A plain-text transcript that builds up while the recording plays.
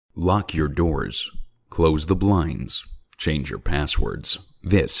Lock your doors, close the blinds, change your passwords.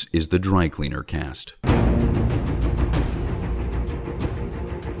 This is the Dry Cleaner Cast.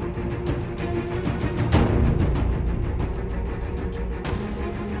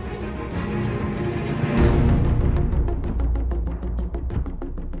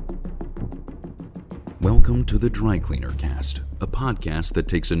 Welcome to the Dry Cleaner Cast, a podcast that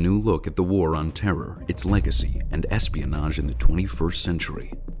takes a new look at the war on terror, its legacy, and espionage in the 21st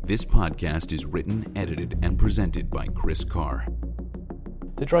century. This podcast is written, edited, and presented by Chris Carr.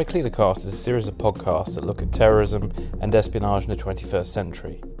 The Dry Cleaner Cast is a series of podcasts that look at terrorism and espionage in the 21st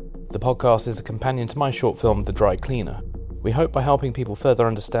century. The podcast is a companion to my short film, The Dry Cleaner. We hope by helping people further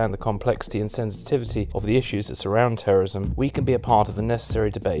understand the complexity and sensitivity of the issues that surround terrorism, we can be a part of the necessary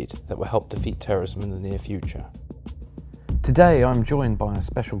debate that will help defeat terrorism in the near future. Today I'm joined by a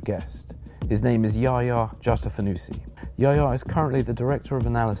special guest. His name is Yaya Fanusie. Yaya is currently the Director of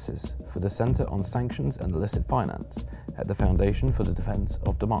Analysis for the Center on Sanctions and Illicit Finance at the Foundation for the Defense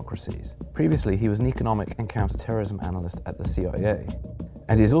of Democracies. Previously, he was an economic and counterterrorism analyst at the CIA.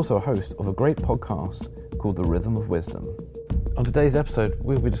 And he is also a host of a great podcast called The Rhythm of Wisdom. On today's episode,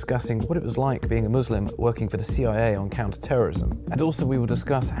 we'll be discussing what it was like being a Muslim working for the CIA on counterterrorism, and also we will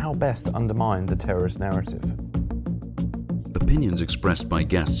discuss how best to undermine the terrorist narrative. Opinions expressed by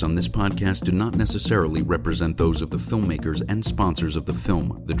guests on this podcast do not necessarily represent those of the filmmakers and sponsors of the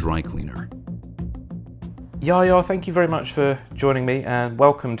film, The Dry Cleaner. Yaya, thank you very much for joining me, and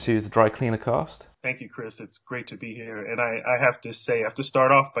welcome to the Dry Cleaner Cast. Thank you, Chris. It's great to be here. And I have to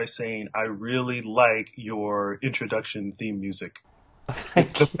start off by saying I really like your introduction theme music.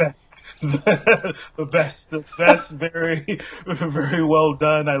 It's the best. the best, very, very well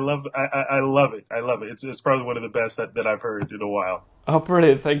done. I love it. It's probably one of the best that I've heard in a while. Oh,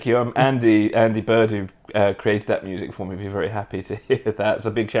 brilliant. Thank you. Andy Bird, who created that music for me, be very happy to hear that. So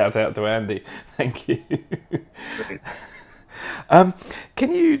big shout out to Andy. Thank you. Great.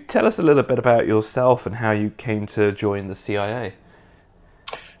 Can you tell us a little bit about yourself and how you came to join the CIA?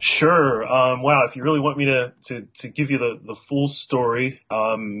 Sure. Wow. If you really want me to give you the full story,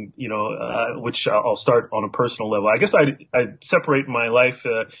 which I'll start on a personal level. I guess I'd separate my life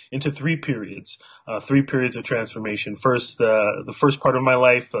into three periods of transformation. First, the first part of my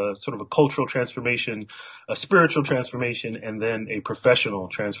life, sort of a cultural transformation, a spiritual transformation, and then a professional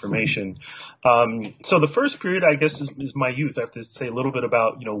transformation. So the first period, I guess, is my youth. I have to say a little bit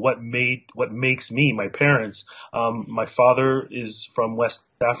about, what makes me, my parents. My father is from West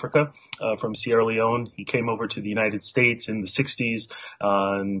Africa, from Sierra Leone. He came over to the United States in the 60s,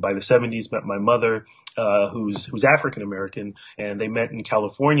 and by the 70s met my mother, who's African American, and they met in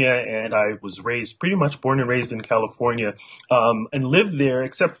California, and I was born and raised in California, and lived there,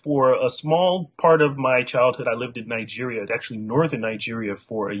 except for a small part of my childhood. I lived in Nigeria, actually northern Nigeria,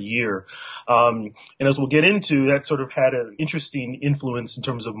 for a year. And as we'll get into, that sort of had an interesting influence in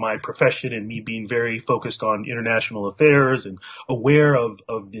terms of my profession and me being very focused on international affairs and aware of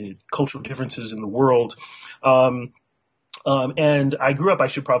the cultural differences in the world. And I grew up, I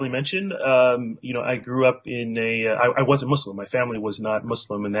should probably mention, I grew up in I wasn't Muslim. My family was not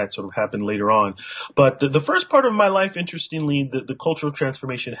Muslim, and that sort of happened later on. But the first part of my life, interestingly, the cultural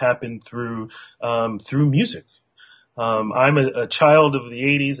transformation happened through music. I'm a child of the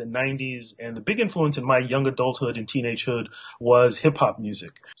 80s and 90s, and the big influence in my young adulthood and teenagehood was hip-hop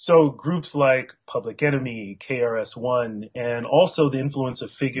music. So groups like Public Enemy, KRS-One, and also the influence of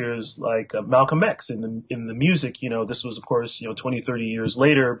figures like Malcolm X in the music. This was, of course, 20, 30 years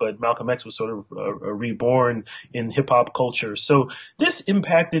later, but Malcolm X was sort of reborn in hip-hop culture. So this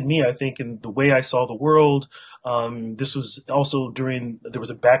impacted me, I think, in the way I saw the world. This was also there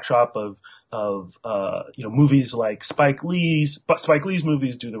was a backdrop of movies like Spike Lee's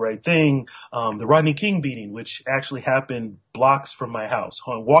movies, Do the Right Thing, the Rodney King beating, which actually happened blocks from my house,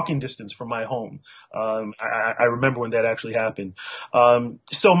 walking distance from my home. I remember when that actually happened.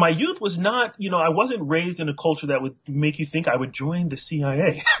 So my youth was not, I wasn't raised in a culture that would make you think I would join the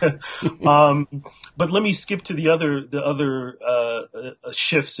CIA. But let me skip to the other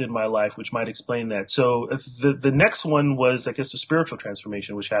shifts in my life, which might explain that. So the next one was, I guess, a spiritual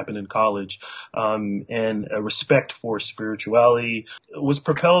transformation, which happened in college. And a respect for spirituality was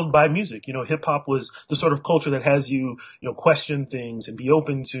propelled by music. Hip hop was the sort of culture that has you, question things and be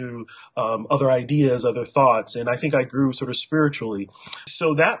open to other ideas, other thoughts. And I think I grew sort of spiritually.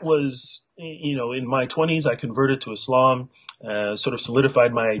 So that was, in my 20s, I converted to Islam, sort of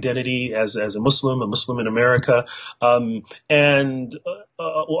solidified my identity as a Muslim in America. And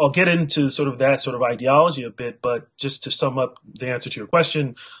I'll get into sort of that sort of ideology a bit, but just to sum up the answer to your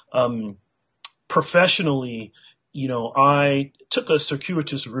question, professionally, I took a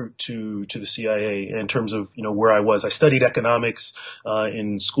circuitous route to the CIA in terms of, where I was. I studied economics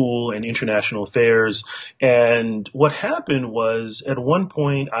in school and international affairs. And what happened was at one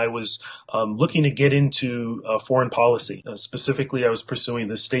point I was looking to get into foreign policy. Specifically, I was pursuing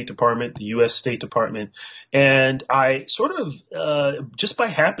the State Department, the U.S. State Department. And I sort of, just by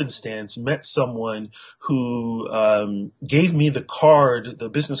happenstance, met someone who gave me the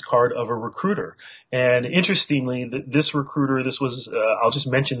business card of a recruiter. And interestingly, this recruiter, this was, I'll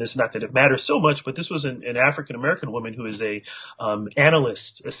just mention this, not that it matters so much, but this was an African-American woman who is a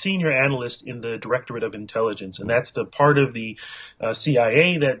analyst, a senior analyst in the Directorate of Intelligence. And that's the part of the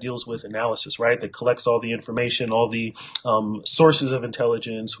CIA that deals with analysis, right? That collects all the information, all the sources of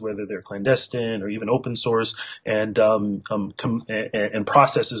intelligence, whether they're clandestine or even open source, and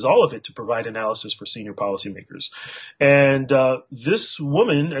processes all of it to provide analysis for senior policymakers. And this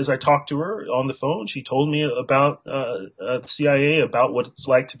woman, as I talked to her on the phone, she told me about the CIA, about what it's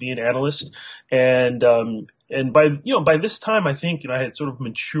like to be an analyst, and by this time, I think, I had sort of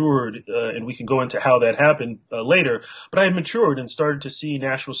matured, and we can go into how that happened later, but I had matured and started to see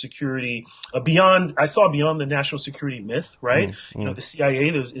national security I saw beyond the national security myth, right? The CIA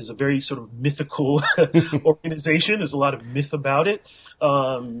is a very sort of mythical organization. There's a lot of myth about it.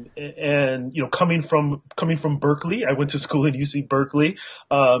 And coming from Berkeley, I went to school in UC Berkeley.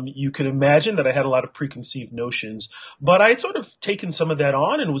 You can imagine that I had a lot of preconceived notions, but I had sort of taken some of that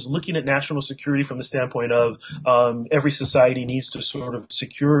on and was looking at national security from the standpoint of every society needs to sort of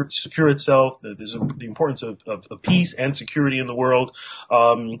secure itself. There's the importance of peace and security in the world,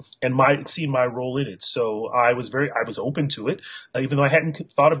 and seeing my role in it. So I was open to it, even though I hadn't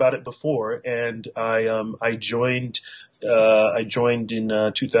thought about it before. And I joined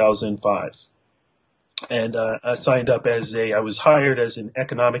in 2005. And I signed up I was hired as an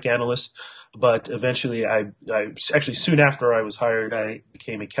economic analyst, but eventually actually soon after I was hired, I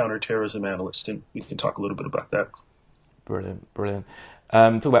became a counterterrorism analyst, and we can talk a little bit about that. Brilliant.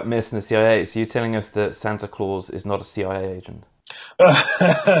 Talk about myths in the CIA. So you're telling us that Santa Claus is not a CIA agent?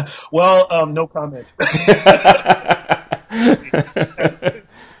 Well, no comment.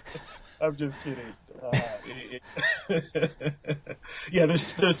 I'm just kidding. Yeah,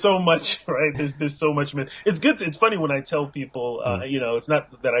 there's so much, right? There's so much. It's good. It's funny when I tell people, it's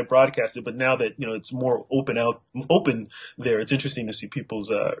not that I broadcast it, but now that it's more open there. It's interesting to see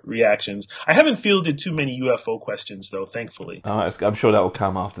people's reactions. I haven't fielded too many UFO questions though, thankfully. I'm sure that will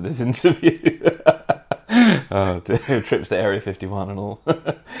come after this interview. Trips to Area 51 and all.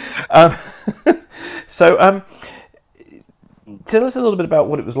 Tell us a little bit about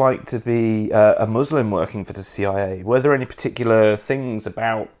what it was like to be a Muslim working for the CIA. Were there any particular things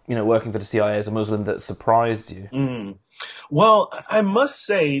about working for the CIA as a Muslim that surprised you? Well, I must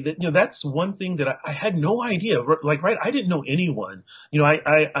say that that's one thing that I had no idea. Like, right, I didn't know anyone.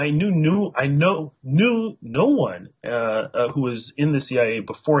 I knew no one who was in the CIA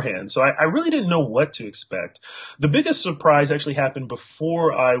beforehand. So I really didn't know what to expect. The biggest surprise actually happened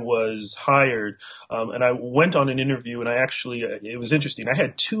before I was hired, and I went on an interview. And it was interesting. I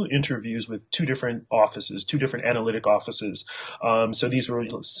had 2 interviews with 2 different offices, 2 different analytic offices. So these were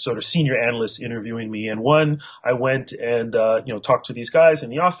sort of senior analysts interviewing me. And one, I went and talked to these guys in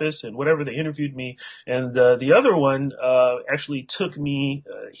the office and whatever, they interviewed me. And the other one actually took me,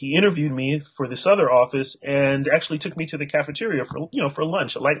 he interviewed me for this other office and actually took me to the cafeteria for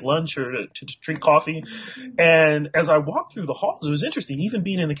lunch, a light lunch or to drink coffee. And as I walked through the halls, it was interesting. Even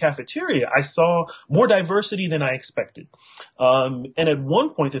being in the cafeteria, I saw more diversity than I expected. And at one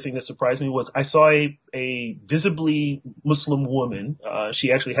point, the thing that surprised me was I saw a visibly Muslim woman.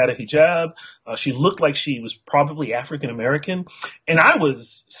 She actually had a hijab. She looked like she was probably African American, and I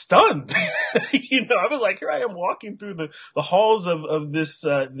was stunned. I was like, here I am walking through the halls of this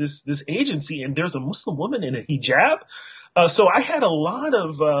agency, and there's a Muslim woman in a hijab. So I had a lot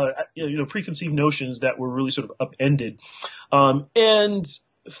of preconceived notions that were really sort of upended, and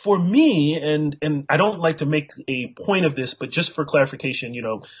for me, and I don't like to make a point of this, but just for clarification,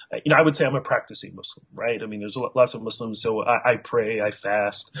 I would say I'm a practicing Muslim, right? I mean, there's lots of Muslims, so I pray, I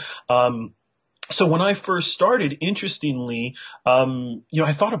fast. So when I first started, interestingly,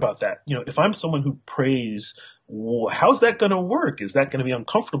 I thought about that. If I'm someone who prays, how's that going to work? Is that going to be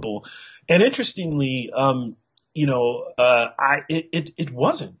uncomfortable? And interestingly, it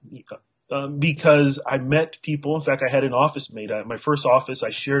wasn't. Because I met people. In fact, I had an office mate. My first office, I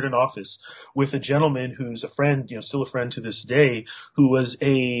shared an office with a gentleman who's a friend, still a friend to this day, who was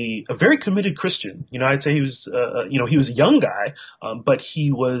a very committed Christian. I'd say he was, he was a young guy, but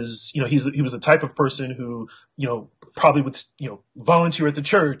he was, he was the type of person who, probably would, volunteer at the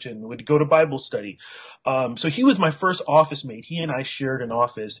church and would go to Bible study. So he was my first office mate. He and I shared an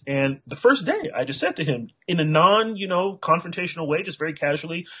office. And the first day I just said to him in a confrontational way, just very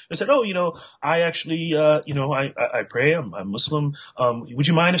casually, I said, I actually, I pray. I'm Muslim. Would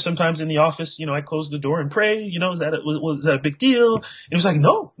you mind if sometimes in the office, I close the door and pray? Is that a big deal? And he was like,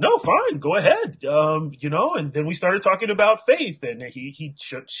 no, fine, go ahead. And then we started talking about faith, and he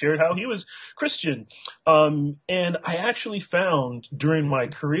shared how he was Christian. And I actually found during my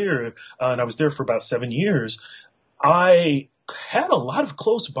career, and I was there for about 7 years, I had a lot of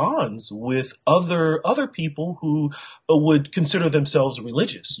close bonds with other people who would consider themselves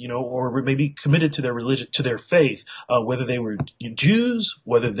religious, or were maybe committed to their religion, to their faith, whether they were Jews,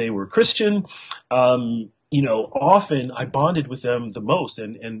 whether they were Christian. Often I bonded with them the most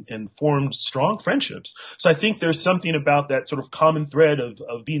and formed strong friendships. So I think there's something about that sort of common thread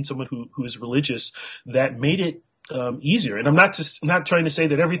of being someone who is religious that made it easier. And I'm not trying to say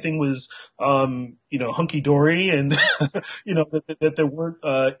that everything was, hunky dory and, that there weren't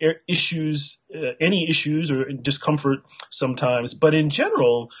any issues or discomfort sometimes. But in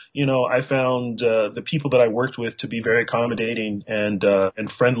general, I found the people that I worked with to be very accommodating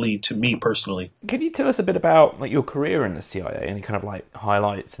and friendly to me personally. Can you tell us a bit about your career in the CIA? Any kind of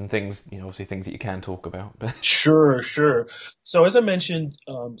highlights and things, obviously things that you can talk about. Sure. So as I mentioned,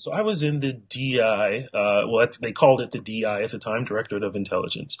 so I was in the DI. They called it the DI at the time, Directorate of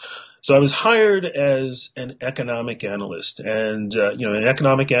Intelligence. So I was hired as an economic analyst, and an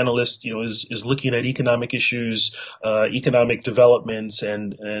economic analyst, is looking at economic issues, economic developments,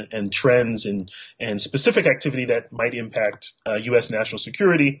 and trends, and specific activity that might impact U.S. national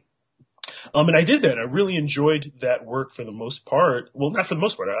security. And I did that. I really enjoyed that work for the most part. Well, not for the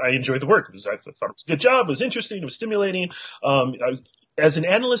most part. I enjoyed the work because I thought it was a good job. It was interesting. It was stimulating. As an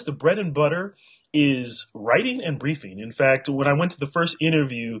analyst, the bread and butter is writing and briefing. In fact, when I went to the first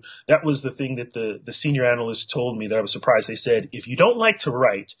interview, that was the thing that the senior analyst told me that I was surprised. They said, if you don't like to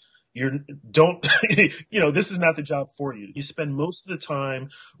write, this is not the job for you. You spend most of the time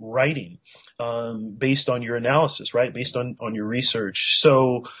writing, based on your analysis, right? Based on your research.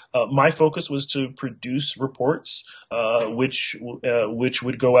 So, my focus was to produce reports, which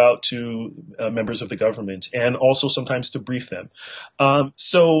would go out to members of the government, and also sometimes to brief them.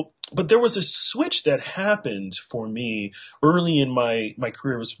 But there was a switch that happened for me early in my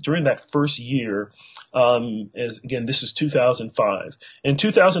career. It was during that first year. Again, this is 2005. In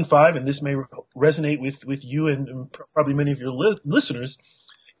 2005, and this may resonate with you and probably many of your listeners,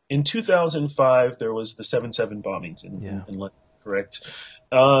 in 2005, there was the 7/7 bombings in London, correct?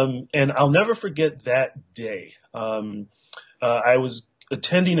 And I'll never forget that day. I was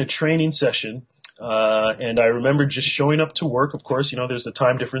attending a training session. And I remember just showing up to work. Of course, there's the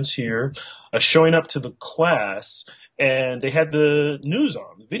time difference here. Showing up to the class, and they had the news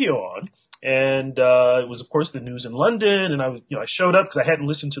on, the video on. And it was, of course, the news in London. And I showed up because I hadn't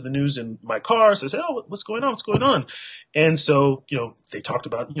listened to the news in my car. So I said, "Oh, what's going on? What's going on?" And so, they talked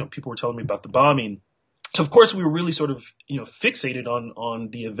about, people were telling me about the bombing. So, of course, we were really sort of, fixated on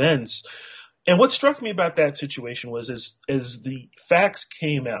the events. And what struck me about that situation was as the facts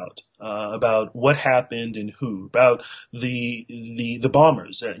came out about what happened and who, about the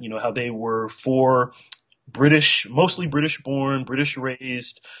bombers, how they were four mostly British born, British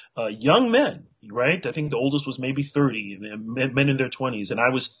raised, young men, right? I think the oldest was maybe 30, men in their 20s, and I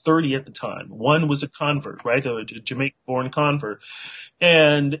was 30 at the time. One was a convert, right? A Jamaican born convert.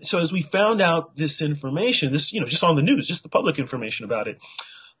 And so as we found out this information, just on the news, just the public information about it,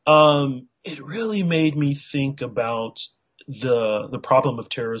 it really made me think about the problem of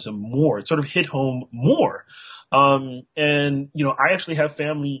terrorism more. It sort of hit home more. I actually have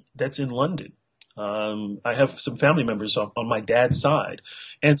family that's in London. I have some family members on my dad's side.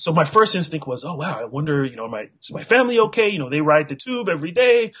 And so my first instinct was, oh, wow, I wonder, is my family okay? They ride the tube every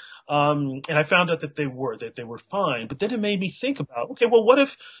day. And I found out that they were fine. But then it made me think about, okay, well, what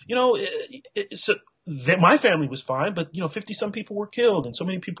if, that my family was fine, but 50 some people were killed and so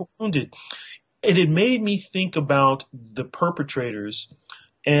many people wounded. And it made me think about the perpetrators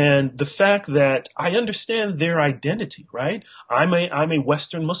and the fact that I understand their identity, right? I'm a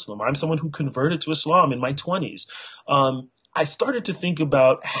Western Muslim. I'm someone who converted to Islam in my 20s. I started to think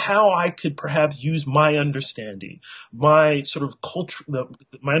about how I could perhaps use my understanding, my sort of culture,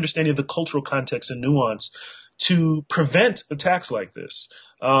 my understanding of the cultural context and nuance to prevent attacks like this.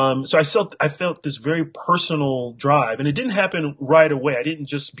 So I felt this very personal drive, and it didn't happen right away. I didn't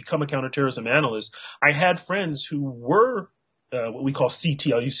just become a counterterrorism analyst. I had friends who were what we call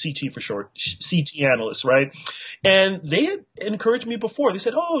CT. I'll use CT for short, CT analysts, right? And they had encouraged me before. They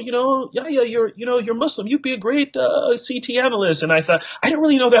said, "Oh, yeah, you're Muslim. You'd be a great CT analyst." And I thought, I don't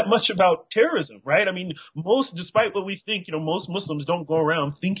really know that much about terrorism, right? I mean, despite what we think, most Muslims don't go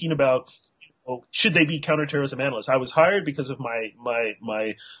around thinking about, should they be counterterrorism analysts? I was hired because of my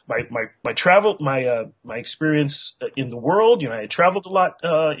travel, my experience in the world. I had traveled a lot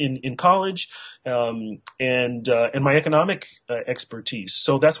in college, and my economic expertise.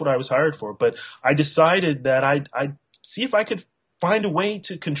 So that's what I was hired for. But I decided that I'd see if I could find a way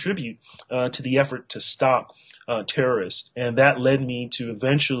to contribute to the effort to stop terrorists, and that led me to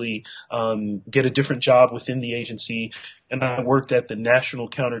eventually get a different job within the agency. And I worked at the National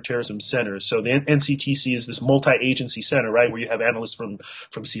Counterterrorism Center. So the NCTC is this multi-agency center, right, where you have analysts from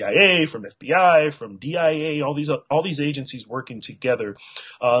CIA, from FBI, from DIA, all these agencies working together.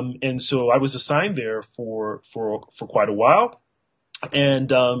 And so I was assigned there for quite a while.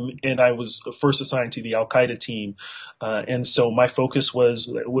 And I was first assigned to the Al Qaeda team, and so my focus was,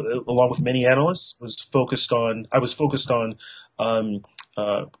 along with many analysts, was focused on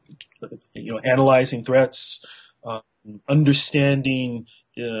analyzing threats, understanding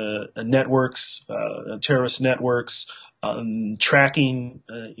networks, terrorist networks, tracking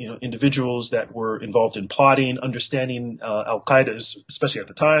individuals that were involved in plotting, understanding Al Qaeda's, especially at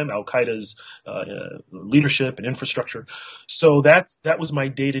the time, Al Qaeda's leadership and infrastructure. So that was my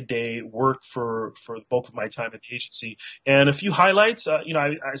day-to-day work for the bulk of my time at the agency. And a few highlights. I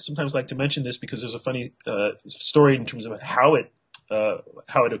sometimes like to mention this because there's a funny story in terms of how it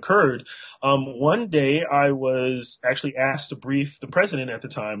occurred. One day I was actually asked to brief the president at the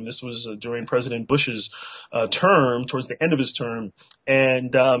time. This was during President Bush's term, towards the end of his term.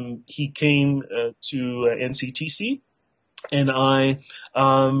 And he came to NCTC. And I,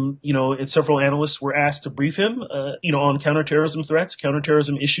 and several analysts were asked to brief him, on counterterrorism threats,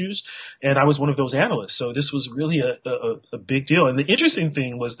 counterterrorism issues. And I was one of those analysts. So this was really a big deal. And the interesting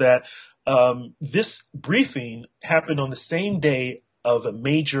thing was that this briefing happened on the same day of a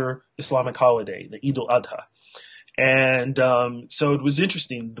major Islamic holiday, the Eid al-Adha. And so it was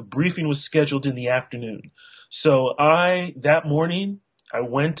interesting. The briefing was scheduled in the afternoon. So that morning, I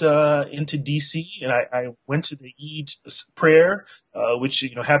went into D.C. and I went to the Eid prayer, which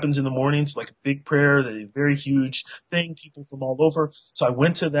happens in the morning. It's like a big prayer, a very huge thing, people from all over. So I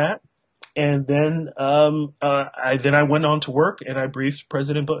went to that. And then I went on to work and I briefed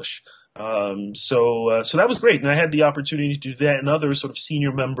President Bush. So that was great. And I had the opportunity to do that and other sort of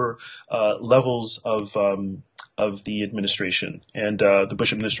senior member levels of the administration and the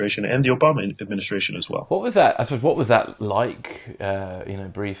Bush administration and the Obama administration as well. What was that? I suppose, what was that like,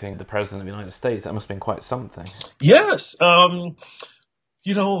 briefing the President of the United States? That must have been quite something. Yes.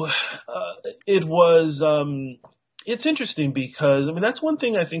 It was, it's interesting because, that's one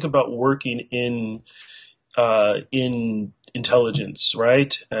thing I think about working in intelligence,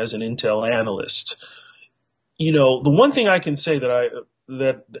 right? As an intel analyst, the one thing I can say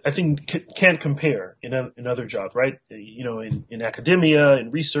that I think can't compare in other jobs, right? In academia, in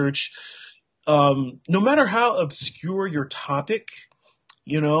research, no matter how obscure your topic,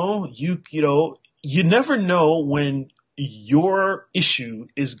 you never know when your issue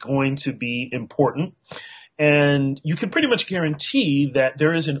is going to be important. And you can pretty much guarantee that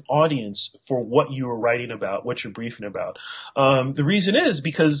there is an audience for what you are writing about, what you're briefing about. The reason is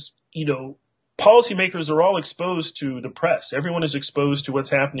because, policymakers are all exposed to the press. Everyone is exposed to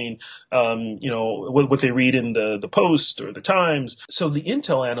what's happening, what they read in the Post or the Times. So the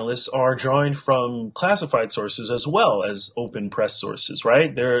intel analysts are drawing from classified sources as well as open press sources,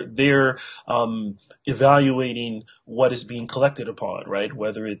 right? They're evaluating what is being collected upon, right?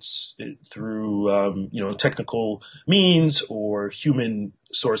 Whether it's through, technical means or human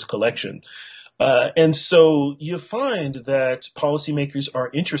source collection. And so you find that policymakers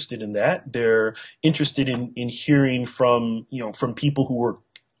are interested in that. They're interested in hearing from people who are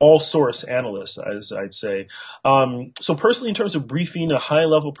all source analysts, as I'd say. So personally, in terms of briefing a high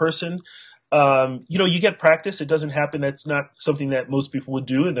level person, you get practice. It doesn't happen. That's not something that most people would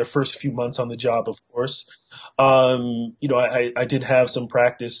do in their first few months on the job, of course. I did have some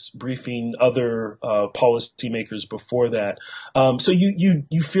practice briefing other policymakers before that. So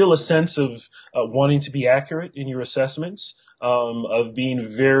you feel a sense of wanting to be accurate in your assessments, of being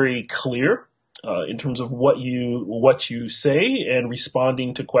very clear in terms of what you say and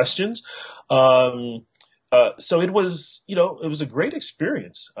responding to questions. So it was a great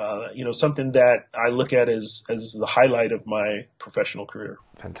experience, something that I look at as the highlight of my professional career.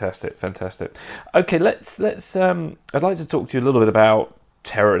 Fantastic. Okay, let's I'd like to talk to you a little bit about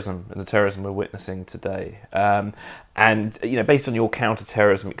terrorism and the terrorism we're witnessing today. And based on your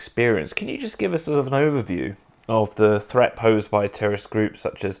counterterrorism experience, can you just give us sort of an overview of the threat posed by terrorist groups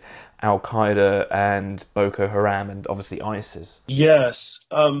such as Al-Qaeda and Boko Haram and obviously ISIS? Yes.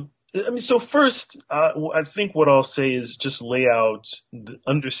 So first, I think what I'll say is just lay out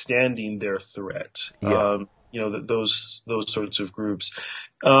understanding their threat. Yeah. Those sorts of groups,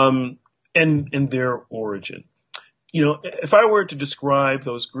 and their origin. If I were to describe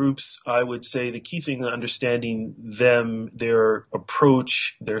those groups, I would say the key thing in understanding them, their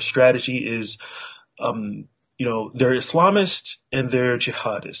approach, their strategy is, they're Islamist and they're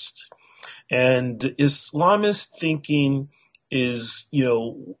jihadist. And Islamist thinking is,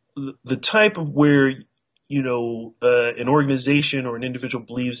 the type of where, an organization or an individual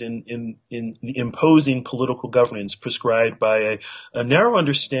believes in imposing political governance prescribed by a narrow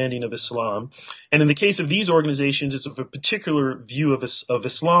understanding of Islam. And in the case of these organizations, it's of a particular view of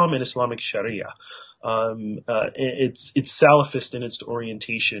Islam and Islamic Sharia. It's Salafist in its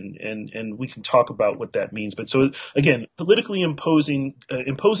orientation, and we can talk about what that means. But so again, politically imposing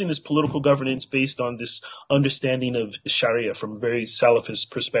this political governance based on this understanding of Sharia from a very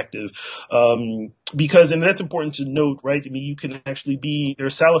Salafist perspective, because, and that's important to note, right? I mean, you can actually there are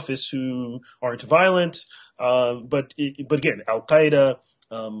Salafists who aren't violent, but again, Al-Qaeda,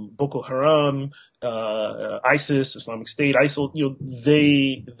 Boko Haram, ISIS, Islamic State, ISIL,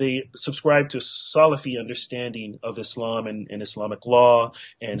 they subscribe to Salafi understanding of Islam and Islamic law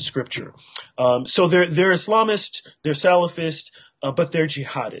and scripture. So they're Islamist, they're Salafist, but they're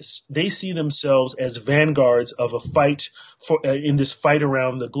jihadists. They see themselves as vanguards of a fight in this fight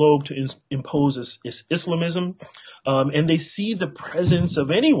around the globe to impose Islamism. And they see the presence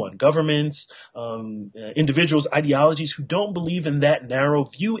of anyone, governments, individuals, ideologies who don't believe in that narrow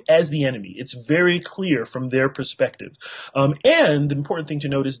view as the enemy. It's very clear from their perspective. And the important thing to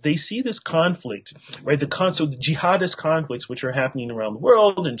note is they see this conflict, right? So the jihadist conflicts, which are happening around the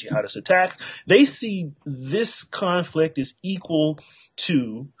world and jihadist attacks, they see this conflict is equal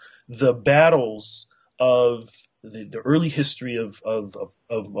to the battles of the early history of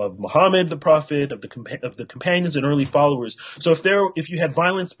Muhammad, the Prophet, of the companions and early followers. So if you had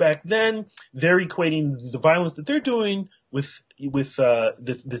violence back then, they're equating the violence that they're doing with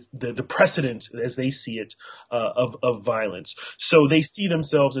the precedent as they see it of violence. So they see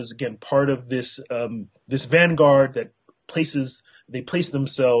themselves as, again, part of this vanguard that they place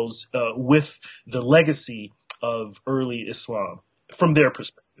themselves with the legacy of early Islam from their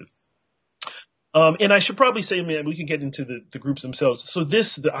perspective. And I should probably say, man, we can get into the groups themselves. So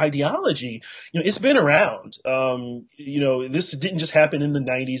the ideology, it's been around. This didn't just happen in the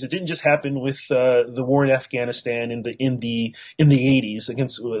 90s. It didn't just happen with the war in Afghanistan in the 80s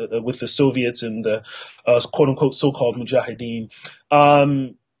against with the Soviets and the quote unquote so-called Mujahideen.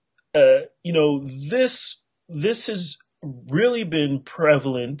 This has really been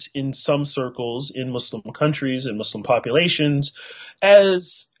prevalent in some circles in Muslim countries and Muslim populations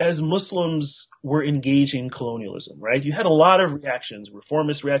as Muslims were engaging colonialism, right? You had a lot of reactions,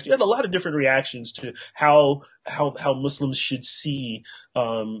 reformist reactions. You had a lot of different reactions to how Muslims should see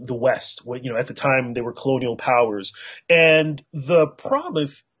the West. At the time they were colonial powers, and the problem.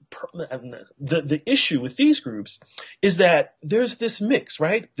 The issue with these groups is that there's this mix,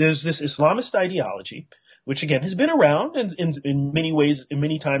 right? There's this Islamist ideology, which again has been around, and in many ways, in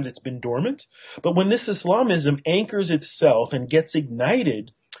many times it's been dormant. But when this Islamism anchors itself and gets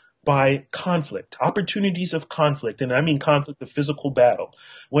ignited by conflict, opportunities of conflict, and I mean conflict of physical battle,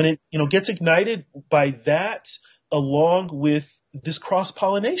 when it gets ignited by that, along with this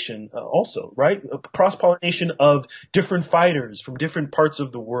cross-pollination also, right? Cross-pollination of different fighters from different parts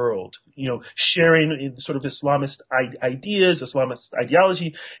of the world, sharing sort of Islamist ideas, Islamist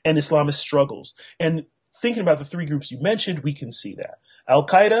ideology, and Islamist struggles. And thinking about the three groups you mentioned, we can see that.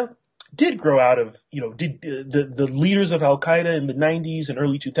 Al-Qaeda did grow out of, the leaders of Al-Qaeda in the 90s and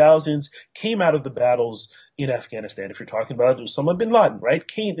early 2000s came out of the battles in Afghanistan. If you're talking about Osama bin Laden, right?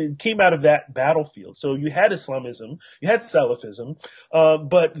 Came out of that battlefield. So you had Islamism, you had Salafism,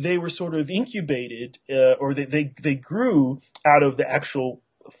 but they were sort of incubated, or they grew out of the actual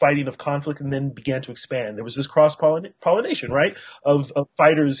fighting of conflict and then began to expand. There was this cross-pollination, right, of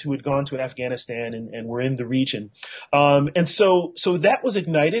fighters who had gone to Afghanistan and were in the region. And so that was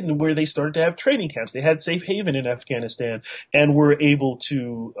ignited, and where they started to have training camps. They had safe haven in Afghanistan and were able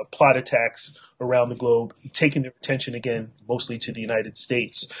to plot attacks around the globe, taking their attention again mostly to the United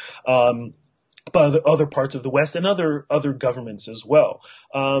States. But other parts of the West and other governments as well.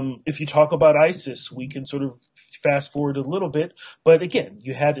 If you talk about ISIS, we can sort of fast forward a little bit, but again,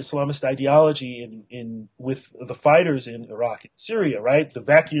 you had Islamist ideology in with the fighters in Iraq and Syria, right? The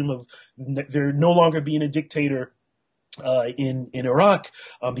vacuum of there no longer being a dictator in Iraq,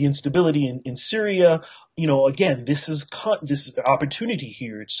 the instability in Syria. Again, this is the opportunity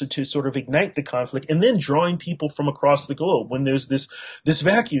here to sort of ignite the conflict, and then drawing people from across the globe when there's this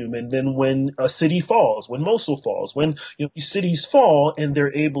vacuum, and then when a city falls, when Mosul falls, when these cities fall, and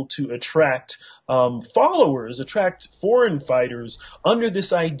they're able to attract followers, attract foreign fighters under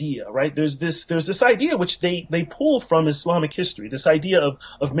this idea, right? There's this idea which they pull from Islamic history, this idea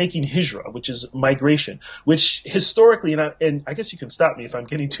of making hijra, which is migration, which historically, and I guess you can stop me if I'm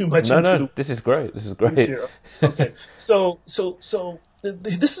getting too much into. No, this is great. This is great. Okay, so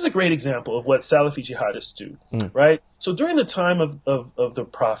this is a great example of what Salafi jihadists do, right? So during the time of the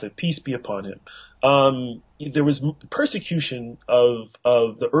Prophet, peace be upon him, there was persecution of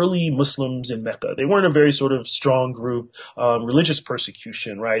the early Muslims in Mecca. They weren't a very sort of strong group, religious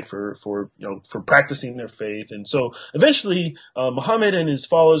persecution, right, for practicing their faith. And so eventually Muhammad and his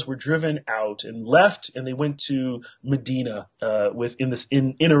followers were driven out and left, and they went to Medina,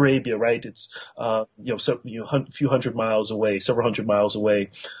 in Arabia, right? It's a few hundred miles away, several hundred miles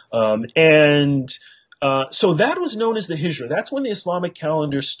away, so that was known as the Hijra. That's when the Islamic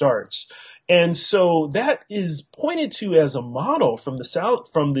calendar starts. And so that is pointed to as a model from the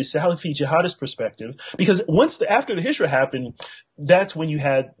Salafi jihadist perspective, because after the Hijra happened, that's when you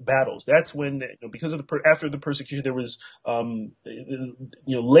had battles. That's when, because of after the persecution, there was,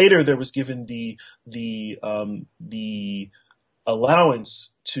 later there was given the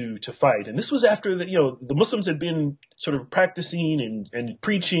allowance to fight. And this was after the Muslims had been sort of practicing and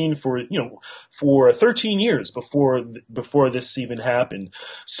preaching for 13 years before this even happened.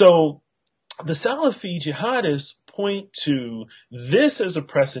 So the Salafi jihadists point to this as a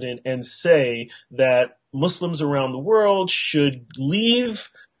precedent and say that Muslims around the world should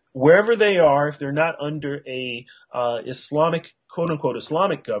leave wherever they are if they're not under a Islamic, quote unquote,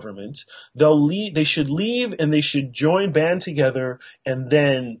 Islamic government. They should leave, and they should band together and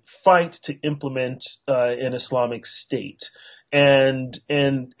then fight to implement an Islamic state. And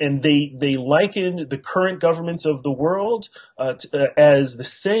they liken the current governments of the world as the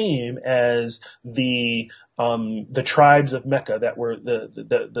same as the tribes of Mecca that were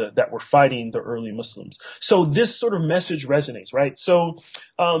fighting the early Muslims. So this sort of message resonates, right? So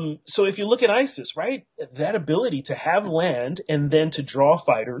if you look at ISIS, right, that ability to have land and then to draw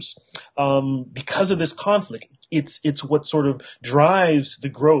fighters because of this conflict, it's what sort of drives the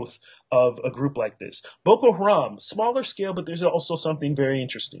growth of a group like this. Boko Haram, smaller scale, but there's also something very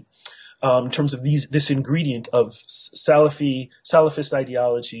interesting in terms of this ingredient of Salafist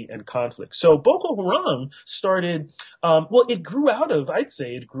ideology and conflict. So Boko Haram started, it grew out of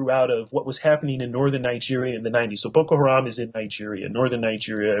what was happening in northern Nigeria in the 90s. So Boko Haram is in Nigeria, northern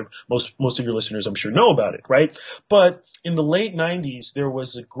Nigeria. Most of your listeners, I'm sure, know about it, right? But in the late 90s, there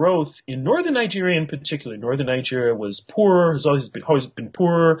was a growth in northern Nigeria in particular. Northern Nigeria was poorer, has always been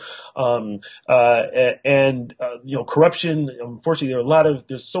poorer, and corruption. Unfortunately,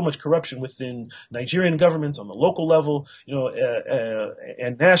 there's so much corruption within Nigerian governments on the local level,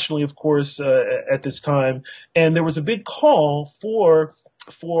 and nationally, of course, at this time. And there was a big call for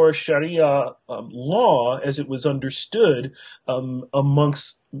Sharia law as it was understood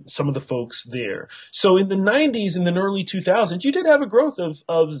amongst some of the folks there. So in the 90s and then early 2000s, you did have a growth of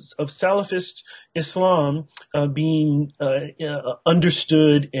Salafist Islam being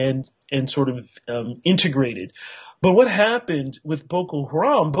understood and sort of integrated. But what happened with Boko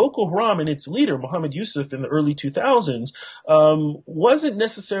Haram and its leader, Muhammad Yusuf, in the early 2000s, wasn't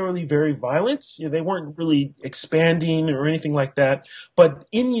necessarily very violent. They weren't really expanding or anything like that. But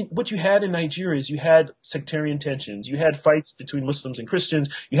what you had in Nigeria is you had sectarian tensions. You had fights between Muslims and Christians.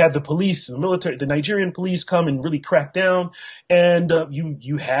 You had the police and the military, the Nigerian police come and really crack down. And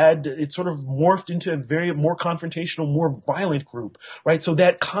you had, it sort of morphed into a very more confrontational, more violent group, right? So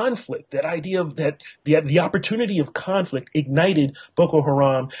that conflict, that idea of the opportunity of conflict ignited Boko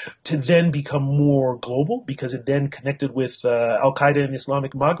Haram to then become more global, because it then connected with Al-Qaeda in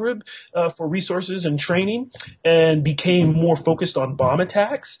Islamic Maghreb for resources and training, and became more focused on bomb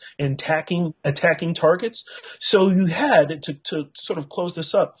attacks and attacking targets. So you had to sort of close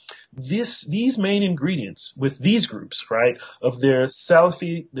this up. These main ingredients with these groups, right, of their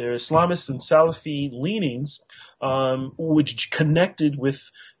Islamist and Salafi leanings, which connected with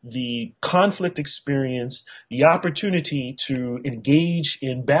the conflict experience, the opportunity to engage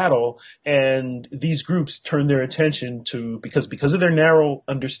in battle, and these groups turn their attention to, because of their narrow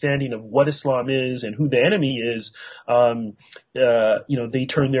understanding of what Islam is and who the enemy is, they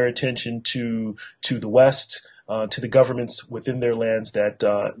turn their attention to the West, to the governments within their lands that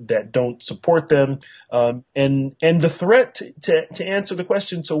don't support them. And the threat to answer the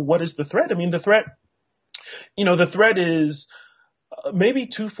question, so what is the threat? I mean, the threat is maybe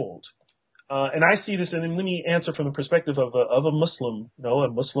twofold. And I see this, and let me answer from the perspective of a Muslim, a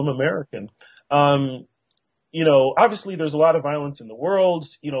Muslim American. Obviously there's a lot of violence in the world.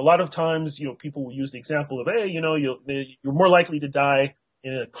 A lot of times, people will use the example of, hey, you're more likely to die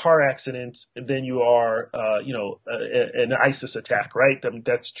in a car accident than you are, an ISIS attack, right? I mean,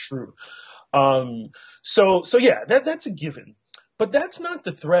 that's true. So yeah, that's a given. But that's not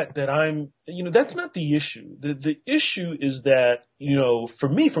the threat that's not the issue. The issue is that, for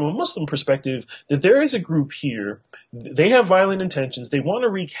me, from a Muslim perspective, that there is a group here. They have violent intentions. They want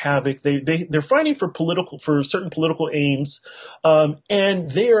to wreak havoc. They're fighting for certain political aims. And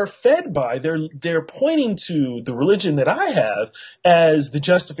they are they're pointing to the religion that I have as the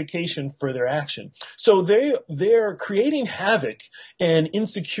justification for their action. So they're creating havoc and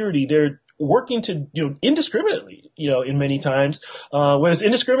insecurity. They're working to, indiscriminately, in many times, whether it's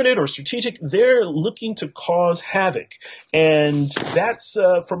indiscriminate or strategic, they're looking to cause havoc. And that's,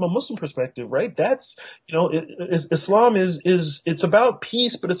 from a Muslim perspective, right? That's, Islam it's about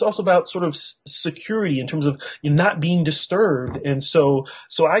peace, but it's also about sort of security in terms of not being disturbed. And so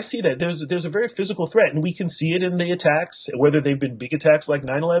I see that there's a very physical threat, and we can see it in the attacks, whether they've been big attacks like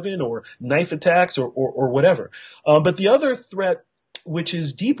 9/11 or knife attacks or whatever. But the other threat, which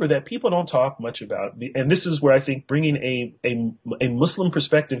is deeper, that people don't talk much about, and this is where I think bringing a Muslim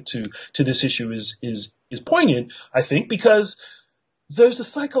perspective to this issue is poignant, I think, because there's a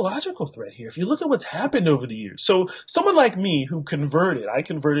psychological threat here. If you look at what's happened over the years, so someone like me who I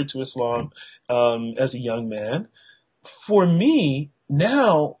converted to Islam as a young man. For me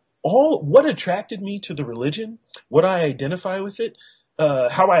now, what attracted me to the religion, what I identify with it,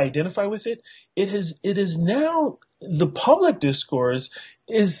 how I identify with it, it is now. The public discourse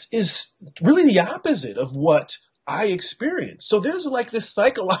is really the opposite of what I experience. So there's like this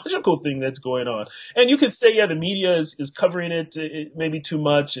psychological thing that's going on. And you could say, yeah, the media is covering it maybe too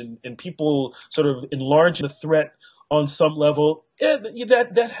much, and people sort of enlarge the threat on some level. Yeah,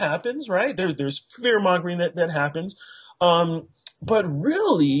 that happens, right? There's fear mongering that happens. But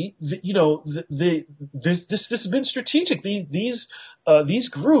really, this has been strategic. These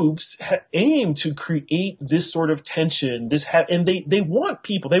groups aim to create this sort of tension. And they want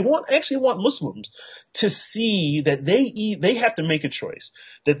actually want Muslims to see that they have to make a choice,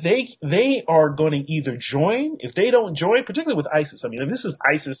 that they are going to either join. If they don't join, particularly with ISIS, I mean, this is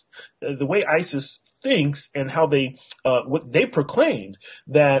ISIS, the way ISIS thinks and how what they've proclaimed,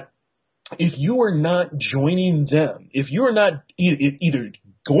 that if you are not joining them, if you are not either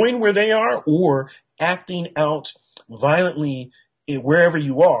going where they are or acting out violently wherever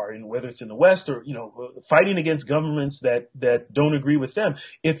you are, and whether it's in the West or, fighting against governments that don't agree with them,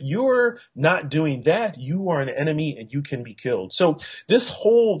 if you're not doing that, you are an enemy and you can be killed. So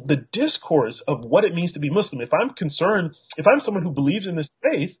the discourse of what it means to be Muslim, if I'm someone who believes in this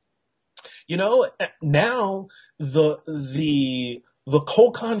faith, now the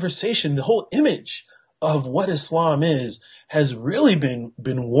whole conversation, the whole image of what Islam has really been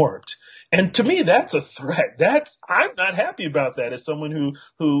warped. And to me, that's a threat. I'm not happy about that as someone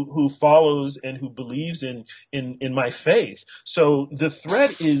who follows and who believes in my faith. So the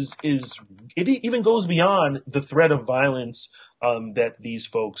threat it even goes beyond the threat of violence that these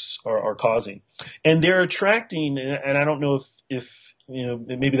folks are causing. And they're attracting, and I don't know if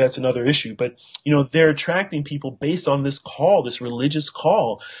maybe that's another issue, but they're attracting people based on this religious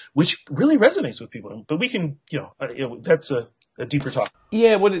call, which really resonates with people. But we can, that's a deeper talk.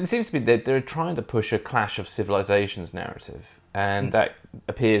 Yeah, well, it seems to be that they're trying to push a clash of civilizations narrative, and that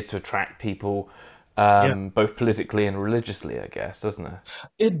appears to attract people both politically and religiously, I guess, doesn't it?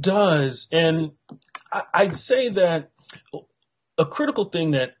 It does, and I'd say that a critical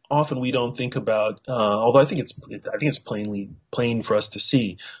thing that often we don't think about, although I think it's plain for us to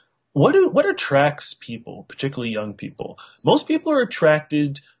see, what attracts people, particularly young people. Most people are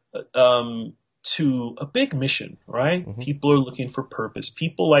attracted to a big mission, right? Mm-hmm. People are looking for purpose.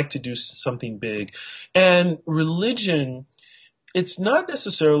 People like to do something big, and religion. It's not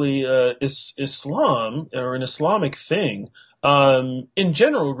necessarily Islam or an Islamic thing. In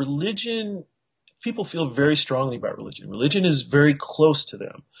general, religion. People feel very strongly about religion. Religion is very close to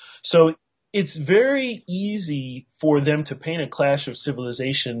them. So it's very easy for them to paint a clash of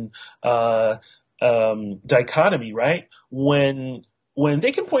civilization dichotomy, right? When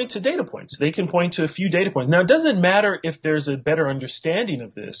they can point to data points. They can point to a few data points. Now, it doesn't matter if there's a better understanding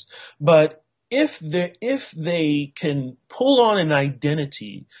of this, but if they can pull on an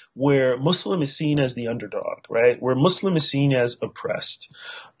identity where Muslim is seen as the underdog, right? Where Muslim is seen as oppressed,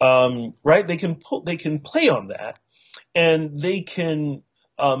 right? They can play on that, and they can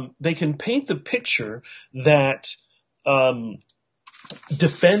paint the picture that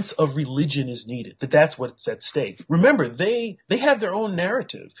defense of religion is needed, that's what's at stake. Remember, they have their own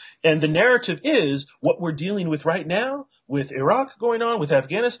narrative, and the narrative is what we're dealing with right now with Iraq going on, with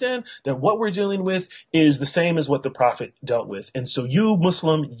Afghanistan, that what we're dealing with is the same as what the Prophet dealt with. And so you,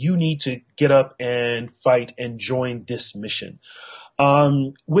 Muslim, you need to get up and fight and join this mission.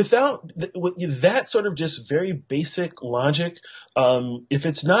 Without that sort of just very basic logic, if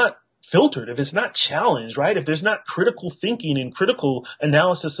it's not filtered, if it's not challenged, right? If there's not critical thinking and critical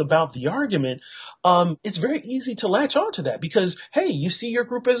analysis about the argument, it's very easy to latch onto that because, hey, you see your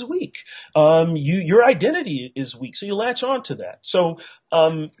group as weak. Your identity is weak, so you latch onto that. So,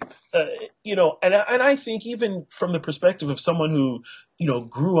 and I think even from the perspective of someone who,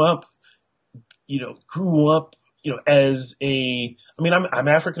 grew up as I'm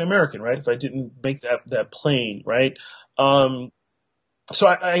African American, right? If I didn't make that plain, right? So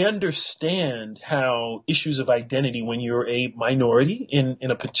I understand how issues of identity, when you're a minority in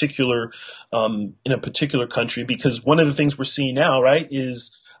a particular country, because one of the things we're seeing now, right,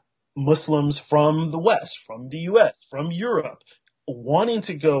 is Muslims from the West, from the U.S., from Europe, wanting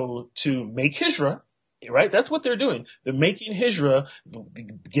to go to make hijrah. Right? That's what they're doing. They're making hijrah,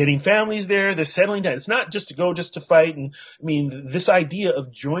 getting families there. They're settling down. It's not just to go just to fight. And this idea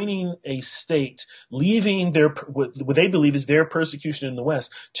of joining a state, leaving what they believe is their persecution in the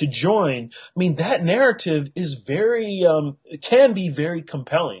West to join. That narrative is can be very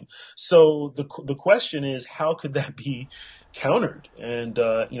compelling. So the question is, how could that be countered? And,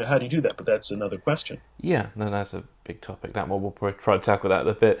 how do you do that? But that's another question. Yeah, no, that's a big topic. That one, we'll probably try to tackle that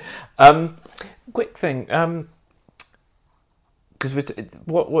a bit. Quick thing, because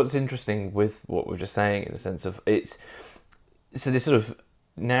what's interesting with what we're just saying, in the sense of this sort of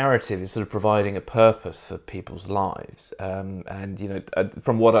narrative is sort of providing a purpose for people's lives, and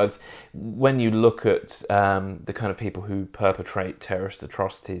from when you look at the kind of people who perpetrate terrorist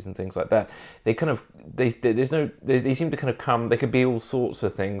atrocities and things like that, they seem to kind of come. They could be all sorts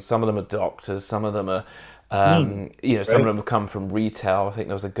of things. Some of them are doctors. Some of them are some of them have come from retail. I think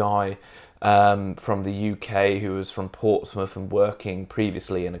there was a guy from the UK who was from Portsmouth and working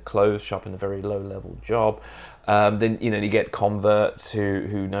previously in a clothes shop in a very low-level job. Then you get converts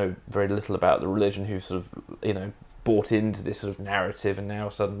who know very little about the religion, who sort of bought into this sort of narrative, and now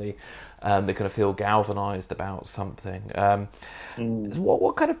suddenly they kind of feel galvanized about something.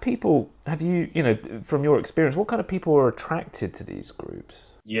 What kind of people have you, from your experience, what kind of people are attracted to these groups?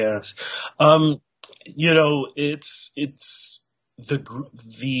 Yes, it's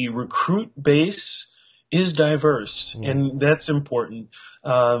the recruit base is diverse, and that's important.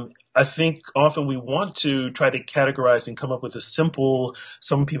 I think often we want to try to categorize and come up with a simple,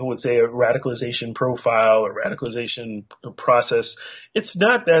 some people would say a radicalization profile or radicalization process. It's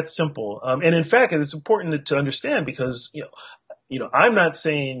not that simple. And in fact, it's important to understand because, I'm not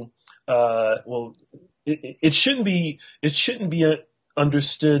saying, it shouldn't be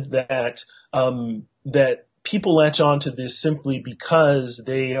understood that, that people latch on to this simply because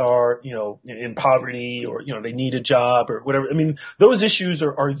they are, in poverty or, they need a job or whatever. Those issues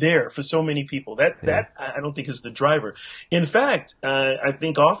are there for so many people. That I don't think is the driver. In fact, I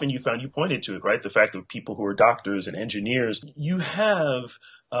think often you pointed to it, right? The fact of people who are doctors and engineers, you have,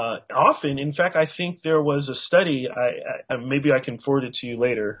 often, in fact, I think there was a study, I maybe I can forward it to you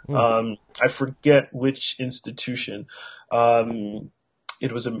later. I forget which institution.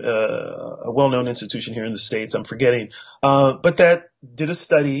 It was a well-known institution here in the States. I'm forgetting. But that did a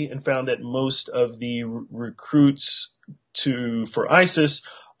study and found that most of the recruits for ISIS,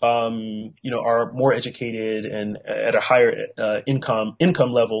 are more educated and at a higher income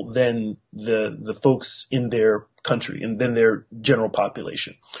level than the folks in their country and than their general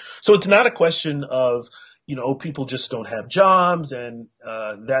population. So it's not a question of, people just don't have jobs, and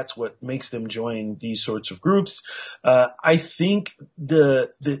that's what makes them join these sorts of groups. I think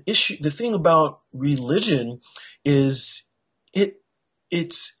the thing about religion is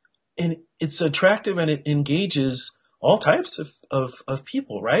it's attractive and it engages all types of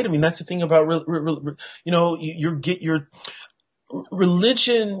people, right? That's the thing about your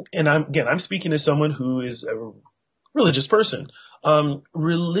religion, and I'm speaking as someone who is a religious person.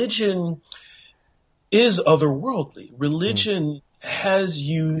 Religion is otherworldly. Religion has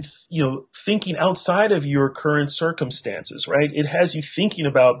you, thinking outside of your current circumstances, right? It has you thinking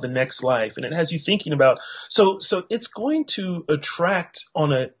about the next life, and it has you thinking about, so it's going to attract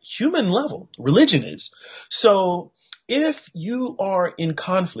on a human level, religion is. So if you are in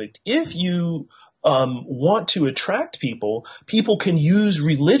conflict, if you want to attract people, people can use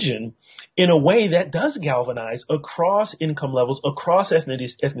religion in a way that does galvanize across income levels, across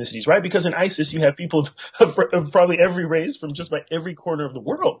ethnicities, right? Because in ISIS, you have people of probably every race from just about every corner of the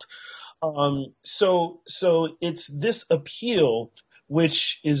world. So it's this appeal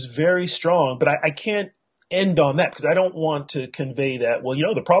which is very strong, but I can't end on that because I don't want to convey that. Well,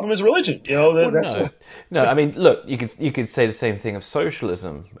 the problem is religion. That's no, no. I mean, look, you could say the same thing of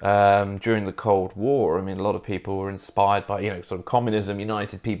socialism during the Cold War. I mean, a lot of people were inspired by sort of communism,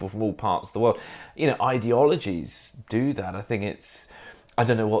 united people from all parts of the world. Ideologies do that. I think I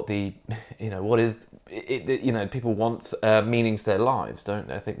don't know what what is it. People want meanings to their lives, don't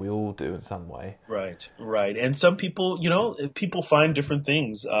they? I think we all do in some way. Right. And some people, people find different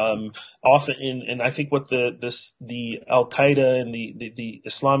things. Often and I think what the Al Qaeda and the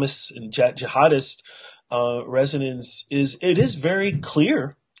Islamists and jihadist resonance is, it is very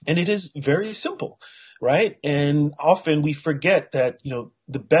clear and it is very simple. Right. And often we forget that,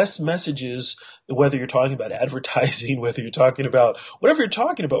 the best messages, whether you're talking about advertising, whether you're talking about whatever you're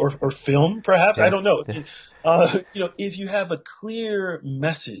talking about, or film, perhaps, I don't know. Yeah. If you have a clear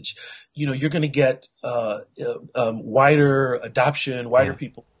message, you're going to get wider adoption, wider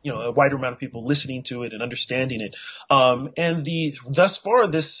people, a wider amount of people listening to it and understanding it. And thus far,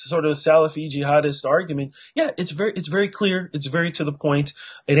 this sort of Salafi jihadist argument, it's very clear. It's very to the point.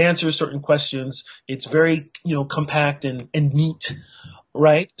 It answers certain questions. It's very, compact and neat.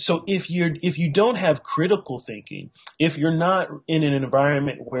 Right. So if you don't have critical thinking, if you're not in an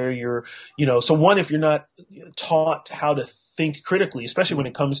environment where you're, if you're not taught how to think critically, especially when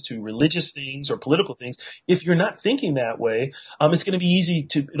it comes to religious things or political things, if you're not thinking that way, it's going to be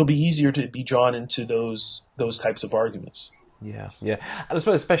it'll be easier to be drawn into those types of arguments. Yeah. And I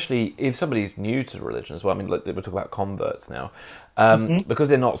suppose especially if somebody's new to religion as well. I mean, we're talking about converts now, because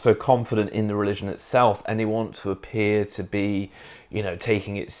they're not so confident in the religion itself, and they want to appear to be,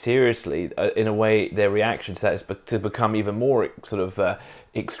 taking it seriously. In a way, their reaction to that is to become even more sort of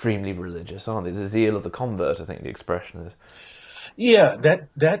extremely religious, aren't they? The zeal of the convert, I think the expression is. Yeah,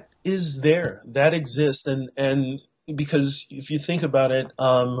 that is there, that exists, and because if you think about it,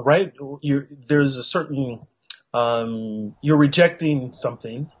 right, there's a certain you're rejecting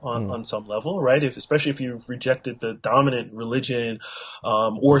something on some level, right? Especially if you've rejected the dominant religion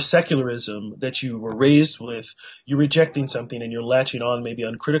or secularism that you were raised with, you're rejecting something and you're latching on maybe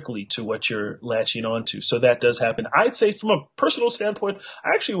uncritically to what you're latching on to. So that does happen. I'd say from a personal standpoint, I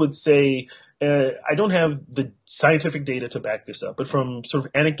actually would say I don't have the scientific data to back this up, but from sort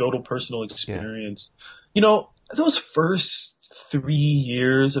of anecdotal personal experience, those first 3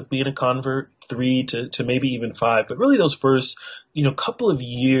 years of being a convert, 3 to maybe even 5, but really those first, couple of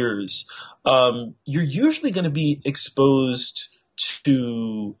years, you're usually going to be exposed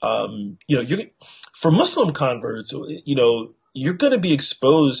to, for Muslim converts, you're going to be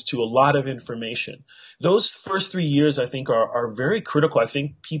exposed to a lot of information. Those first 3 years, I think, are very critical. I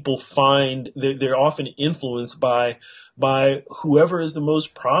think people find they're often influenced by whoever is the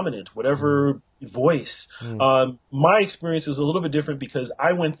most prominent, whatever voice. My experience is a little bit different because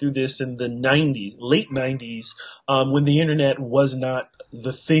I went through this in the late 90s, when the internet was not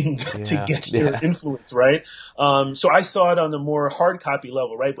the thing to get your influence, right? So I saw it on the more hard copy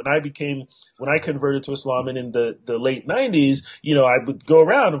level, right? When I converted to Islam and in the late 90s, I would go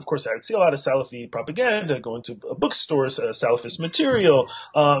around. Of course, I would see a lot of Salafi propaganda, go into bookstores, Salafist material,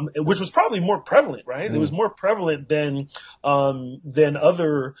 which was probably more prevalent, right? It was more prevalent than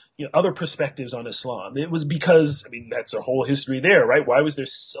other perspectives on Islam. It was because, that's a whole history there, right? Why was there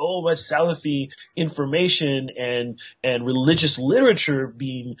so much Salafi information and religious literature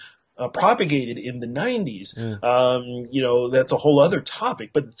being propagated in the 90s? That's a whole other topic.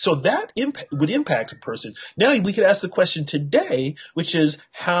 But so that would impact a person. Now we could ask the question today, which is,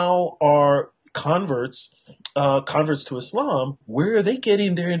 how are converts to Islam, where are they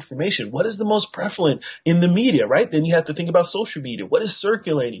getting their information? What is the most prevalent in the media, right? Then you have to think about social media. What is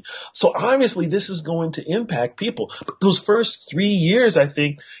circulating? So obviously this is going to impact people. But those first 3 years, I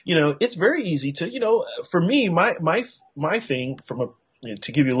think, it's very easy to, for me, my thing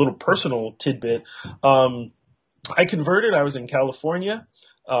to give you a little personal tidbit, I converted. I was in California.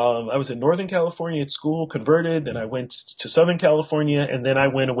 I was in Northern California at school, converted, then I went to Southern California, and then I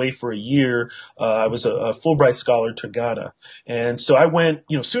went away for a year. I was a Fulbright scholar to Ghana. And so I went,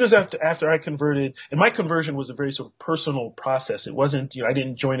 soon as after I converted, and my conversion was a very sort of personal process. It wasn't, I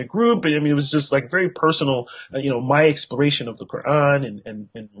didn't join a group. It was just like very personal, my exploration of the Quran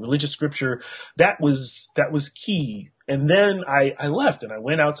and religious scripture. That was key. And then I left and I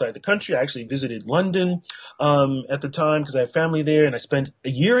went outside the country. I actually visited London at the time because I had family there, and I spent a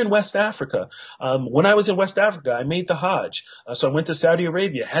year in West Africa. When I was in West Africa, I made the Hajj. So I went to Saudi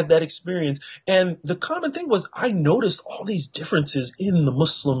Arabia, had that experience. And the common thing was I noticed all these differences in the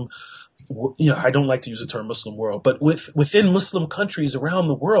Muslim I don't like to use the term Muslim world, but within Muslim countries around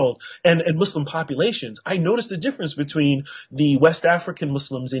the world and Muslim populations, I noticed the difference between the West African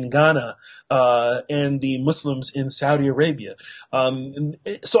Muslims in Ghana and the Muslims in Saudi Arabia.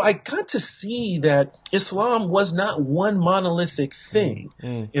 So I got to see that Islam was not one monolithic thing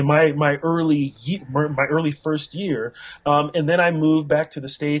in my early first year, and then I moved back to the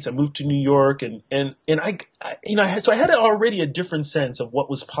States. I moved to New York, and so I had already a different sense of what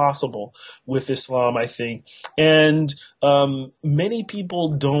was possible with Islam, I think. And many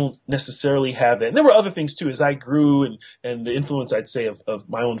people don't necessarily have that. And there were other things too, as I grew and the influence, I'd say, of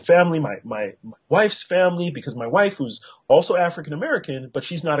my own family, my wife's family, because my wife, who's also African American, but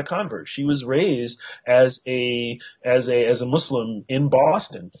she's not a convert. She was raised as a Muslim in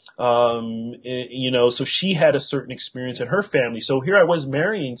Boston. So she had a certain experience in her family. So here I was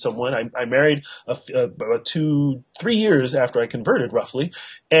marrying someone. I married about 2-3 years after I converted, roughly.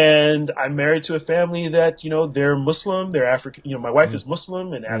 And I'm married to a family that, they're Muslim, they're African, my wife is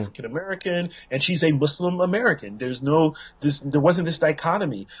Muslim and African American, and she's a Muslim American. There wasn't this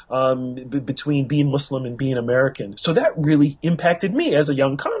dichotomy, between being Muslim and being American. So that really impacted me as a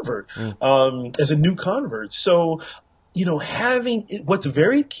young convert, as a new convert. So, what's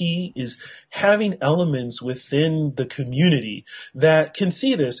very key is having elements within the community that can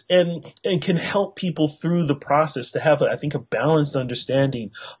see this and can help people through the process to have, I think, a balanced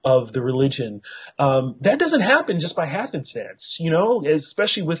understanding of the religion. That doesn't happen just by happenstance,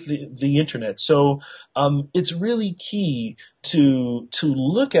 especially with the internet. So it's really key to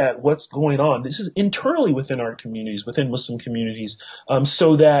look at what's going on. This is internally within our communities, within Muslim communities,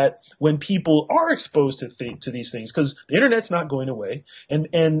 so that when people are exposed to these things, because the internet's not going away, and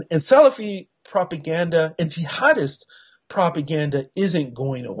Salafi propaganda and jihadist propaganda isn't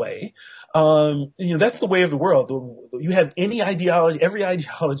going away. That's the way of the world. You have any ideology, every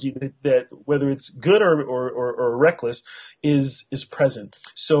ideology that whether it's good or reckless is present.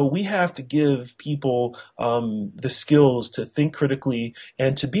 So we have to give people the skills to think critically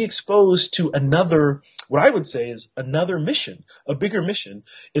and to be exposed to what I would say is another mission, a bigger mission.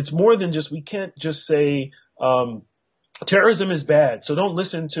 It's more than we can't just say terrorism is bad, so don't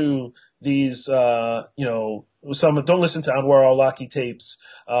listen to these, don't listen to Anwar al-Awlaki tapes.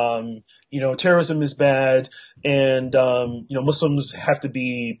 Terrorism is bad, and Muslims have to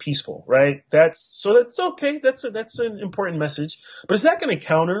be peaceful, right? That's okay. That's an important message. But is that going to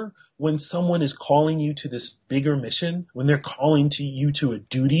counter when someone is calling you to this bigger mission? When they're calling you to a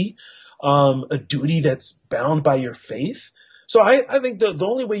duty that's bound by your faith? So I think the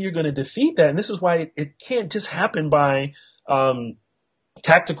only way you're going to defeat that, and this is why it can't just happen by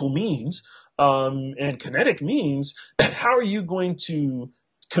tactical means and kinetic means, how are you going to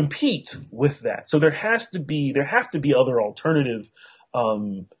compete with that? So there have to be other alternative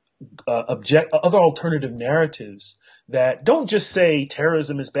other alternative narratives that don't just say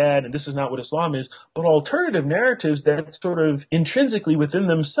terrorism is bad and this is not what Islam is, but alternative narratives that sort of intrinsically within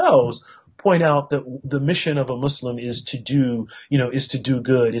themselves point out that the mission of a Muslim is to do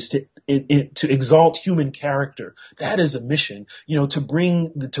good, is to exalt human character. That is a mission,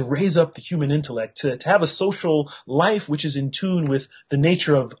 to raise up the human intellect, to have a social life which is in tune with the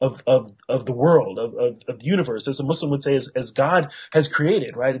nature of the world, of the universe, as a Muslim would say, as God has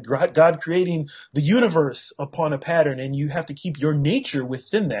created, right? God creating the universe upon a pattern, and you have to keep your nature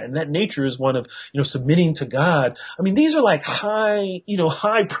within that. And that nature is one of, submitting to God. I mean, these are like high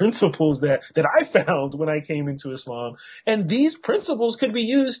principles that I found when I came into Islam. And these principles could be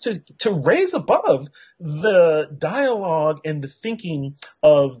used to raise above the dialogue and the thinking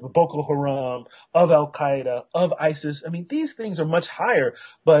of Boko Haram, of Al Qaeda, of ISIS. I mean, these things are much higher,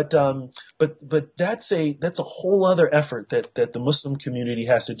 but that's a whole other effort that the Muslim community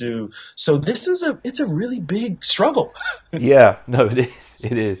has to do. So it's a really big struggle. Yeah, no, it is.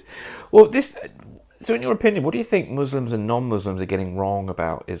 It is. Well, so in your opinion, what do you think Muslims and non-Muslims are getting wrong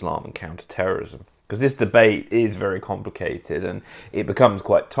about Islam and counterterrorism? because this debate is very complicated and it becomes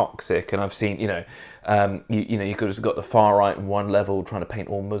quite toxic. And I've seen, you've got the far right on one level trying to paint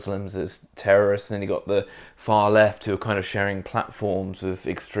all Muslims as terrorists, and then you've got the far left who are kind of sharing platforms with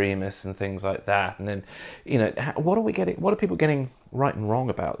extremists and things like that. And then, what are people getting right and wrong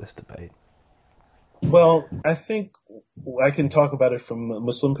about this debate? Well, I think I can talk about it from a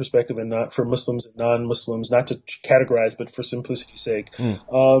Muslim perspective and not for Muslims and non-Muslims, not to categorize, but for simplicity's sake.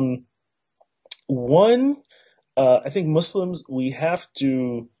 One, I think Muslims, we have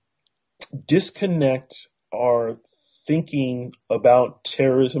to disconnect our thinking about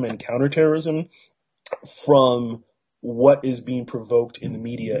terrorism and counterterrorism from what is being provoked in the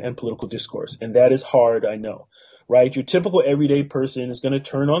media and political discourse. And that is hard, I know. Right? Your typical everyday person is going to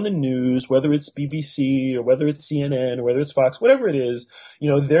turn on the news, whether it's BBC or whether it's CNN or whether it's Fox, whatever it is,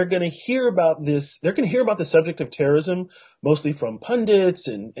 they're going to hear about this. They're going to hear about the subject of terrorism, mostly from pundits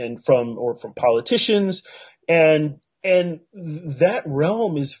and from politicians. And that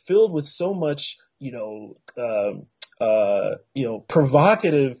realm is filled with so much,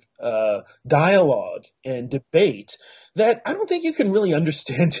 provocative dialogue and debate that I don't think you can really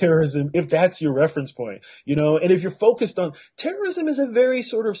understand terrorism if that's your reference point, and if you're focused on terrorism is a very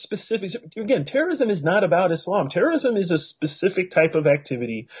sort of specific, again, terrorism is not about Islam. Terrorism is a specific type of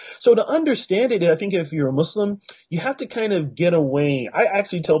activity. So to understand it, I think if you're a Muslim, you have to kind of get away. I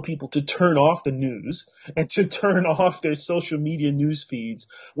actually tell people to turn off the news and to turn off their social media news feeds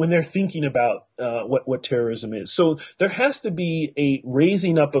when they're thinking about what terrorism is. So there has to be a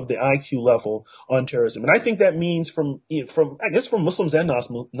raising up of the IQ level on terrorism. And I think that means from Muslims and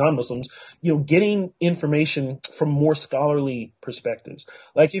non-Muslims, getting information from more scholarly perspectives.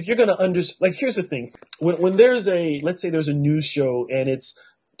 Like if you're going to here's the thing. When there's let's say there's a news show and it's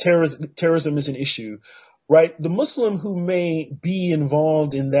terrorism is an issue, right? The Muslim who may be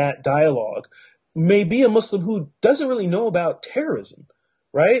involved in that dialogue may be a Muslim who doesn't really know about terrorism,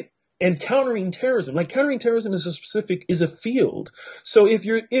 right? And countering terrorism is a field. So if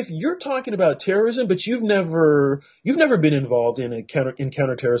you're talking about terrorism, but you've never been involved in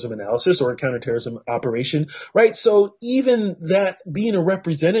counterterrorism analysis or a counterterrorism operation, right? So even that being a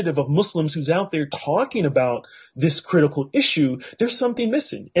representative of Muslims who's out there talking about this critical issue, there's something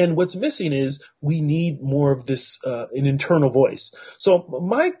missing. And what's missing is we need more of this, an internal voice. So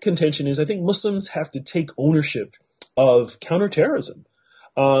my contention is I think Muslims have to take ownership of counterterrorism.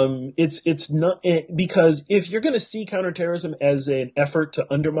 It's not because if you're going to see counterterrorism as an effort to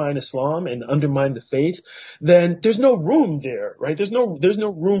undermine Islam and undermine the faith, then there's no room there, right? There's no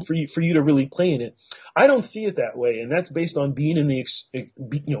room for you to really play in it. I don't see it that way, and that's based on being in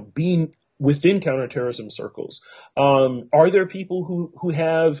being within counterterrorism circles. Are there people who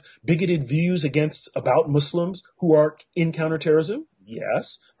have bigoted views about Muslims who are in counterterrorism?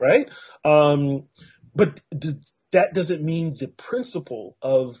 Yes, right. But that doesn't mean the principle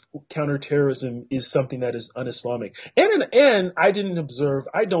of counterterrorism is something that is un-Islamic. And I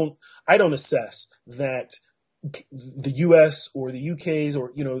don't assess that the U.S. or the U.K.'s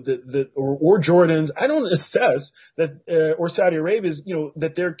or or Jordan's. I don't assess that or Saudi Arabia's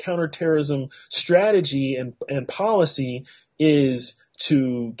that their counterterrorism strategy and policy is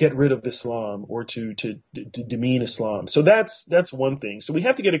to get rid of Islam or to demean Islam. So that's one thing. So we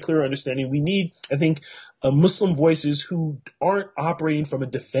have to get a clear understanding. We need, I think, Muslim voices who aren't operating from a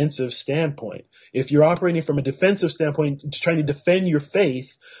defensive standpoint. If you're operating from a defensive standpoint, trying to defend your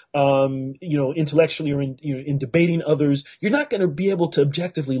faith, intellectually or in debating others, you're not going to be able to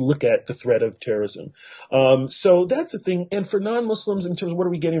objectively look at the threat of terrorism. So that's the thing. And for non-Muslims, in terms of what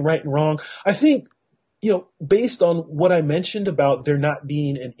are we getting right and wrong, I think, based on what I mentioned about there not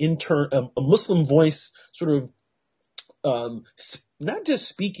being a Muslim voice sort of, not just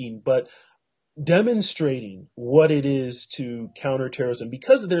speaking, but demonstrating what it is to counter terrorism,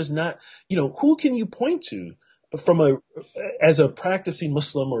 because there's not, who can you point to as a practicing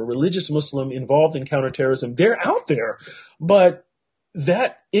Muslim or religious Muslim involved in counterterrorism? They're out there, but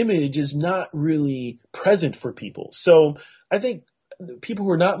that image is not really present for people. So I think people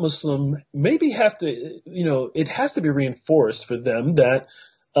who are not Muslim maybe have to, it has to be reinforced for them that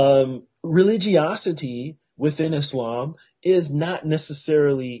religiosity within Islam is not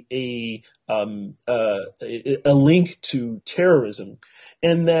necessarily a link to terrorism,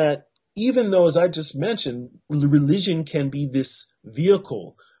 and that even though, as I just mentioned, religion can be this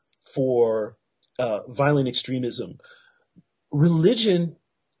vehicle for violent extremism, religion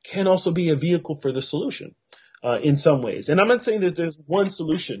can also be a vehicle for the solution. in some ways. And I'm not saying that there's one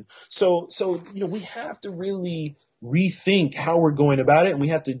solution. So we have to really rethink how we're going about it, and we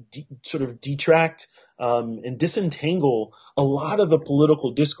have to sort of detract and disentangle a lot of the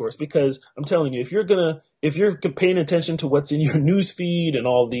political discourse, because I'm telling you, if you're paying attention to what's in your news feed and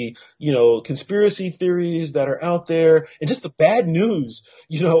all the, conspiracy theories that are out there and just the bad news,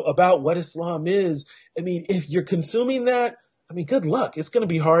 about what Islam is, I mean, if you're consuming that, I mean, good luck. It's going to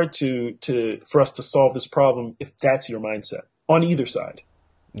be hard for us to solve this problem if that's your mindset on either side.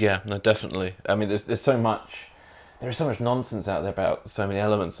 Yeah, no, definitely. I mean, there's so much nonsense out there about so many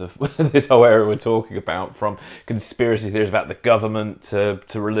elements of this whole area we're talking about, from conspiracy theories about the government to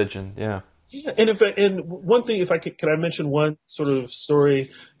religion. Yeah. Yeah, and one thing, if I can I mention one sort of story,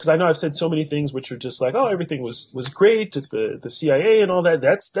 because I know I've said so many things which are just like, oh, everything was great at the CIA and all that.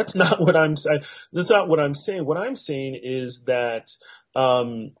 That's not what I'm saying. That's not what I'm saying. What I'm saying is that,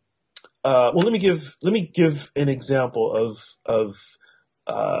 well, let me give an example of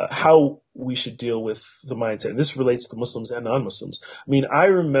how we should deal with the mindset. And this relates to Muslims and non-Muslims. I mean, I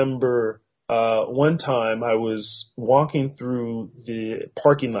remember one time I was walking through the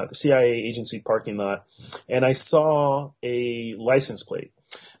parking lot, the CIA agency parking lot, and I saw a license plate.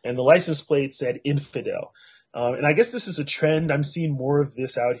 And the license plate said infidel. And I guess this is a trend. I'm seeing more of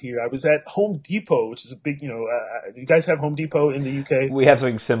this out here. I was at Home Depot, which is a big, you guys have Home Depot in the UK? We have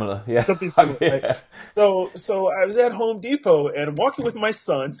something similar, yeah. Something similar, yeah. Right? So I was at Home Depot and I'm walking with my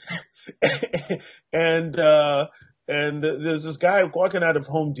son, and there's this guy walking out of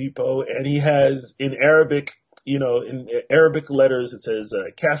Home Depot, and he has in Arabic, in Arabic letters, it says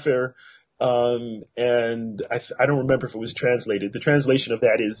kafir. And I don't remember if it was translated. The translation of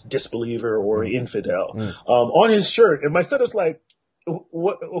that is disbeliever or infidel, on his shirt. And my son is like,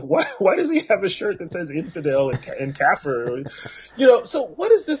 why does he have a shirt that says infidel and kafir? So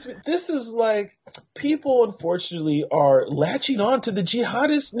what is this? This is like, people unfortunately are latching on to the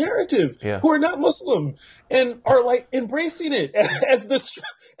jihadist narrative, who are not Muslim, and are like embracing it as the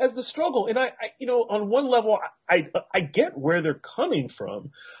struggle. And I on one level, I get where they're coming from.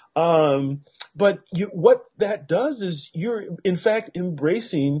 But what that does is you're in fact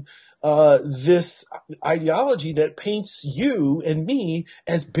embracing this ideology that paints you and me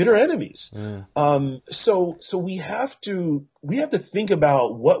as bitter enemies. So we have to think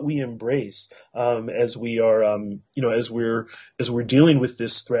about what we embrace as we are as we're dealing with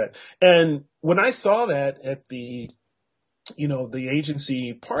this threat. And when I saw that at the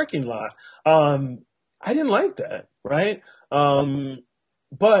agency parking lot, I didn't like that, right?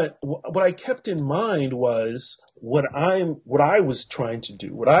 But what I kept in mind was what I was trying to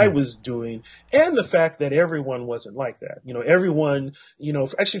do, what I was doing, and the fact that everyone wasn't like that. Everyone,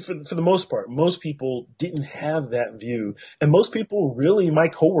 actually for the most part, most people didn't have that view. And most people really, my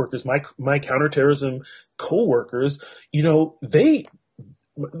coworkers, my counterterrorism coworkers, they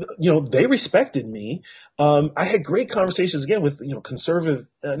respected me. I had great conversations again with, conservative,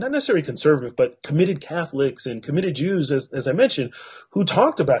 not necessarily conservative, but committed Catholics and committed Jews, as I mentioned, who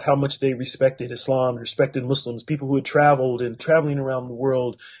talked about how much they respected Islam, respected Muslims, people who had traveling around the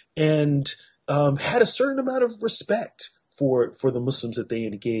world, and had a certain amount of respect for the Muslims that they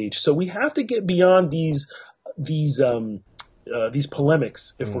engaged. So we have to get beyond these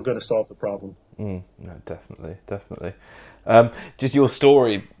polemics if we're going to solve the problem. No, definitely. Just your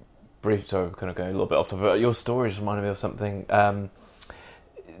story, brief. Sorry, we're kind of going a little bit off topic, but your story just reminded me of something.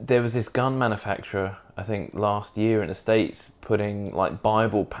 There was this gun manufacturer, I think last year in the States, putting like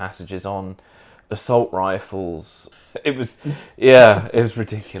Bible passages on assault rifles. It was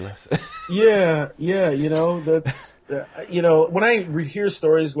ridiculous. Yeah. That's when I hear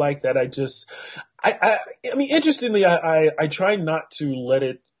stories like that, I mean, interestingly, I try not to let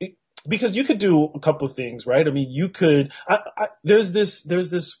it. Because you could do a couple of things, right? I mean, you could. There's this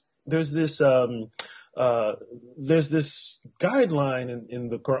guideline in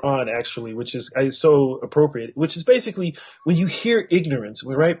the Quran, actually, which is so appropriate. Which is basically when you hear ignorance,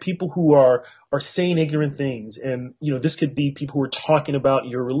 right? People who are saying ignorant things, and this could be people who are talking about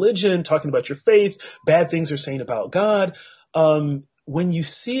your religion, talking about your faith, bad things they're saying about God. When you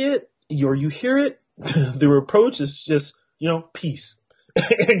see it or you hear it, the approach is just peace.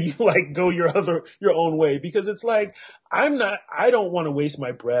 And you go your own way, because it's like, I don't want to waste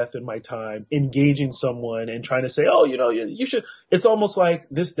my breath and my time engaging someone and trying to say, oh, you should. It's almost like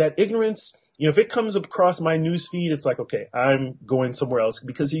that ignorance, if it comes across my news feed, it's like, okay, I'm going somewhere else,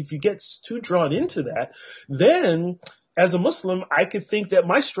 because if you get too drawn into that, then as a Muslim, I could think that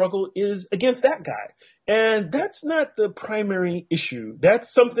my struggle is against that guy. And that's not the primary issue.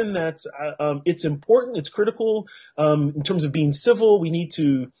 That's something that it's important. It's critical in terms of being civil. We need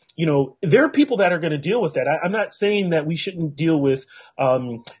to, there are people that are going to deal with that. I'm not saying that we shouldn't deal with,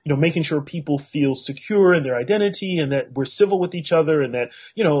 making sure people feel secure in their identity and that we're civil with each other and that,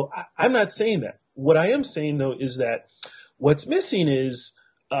 I'm not saying that. What I am saying, though, is that what's missing is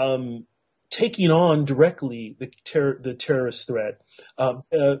taking on directly the terrorist threat,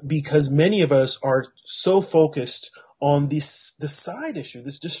 because many of us are so focused on the side issue,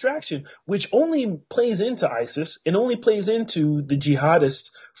 this distraction, which only plays into ISIS and only plays into the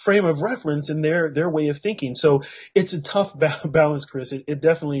jihadist frame of reference and their way of thinking. So it's a tough balance, Chris. It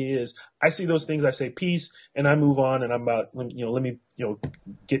definitely is. I see those things, I say peace, and I move on, and I'm about, let me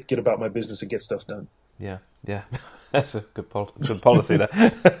get about my business and get stuff done. Yeah. That's a good policy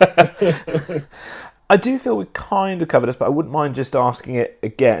there. I do feel we kind of covered this, but I wouldn't mind just asking it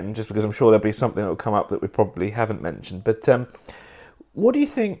again, just because I'm sure there'll be something that will come up that we probably haven't mentioned. But what do you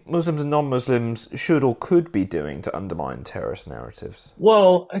think Muslims and non-Muslims should or could be doing to undermine terrorist narratives?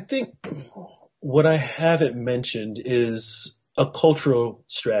 Well, I think what I haven't mentioned is a cultural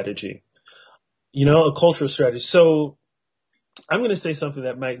strategy. A cultural strategy. So I'm going to say something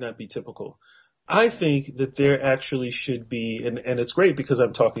that might not be typical. I think that there actually should be, and it's great because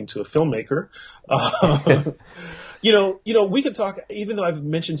I'm talking to a filmmaker. We could talk, even though I've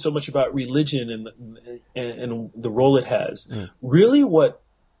mentioned so much about religion and the role it has. Really, what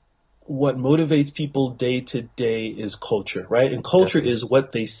motivates people day to day is culture, right? And culture is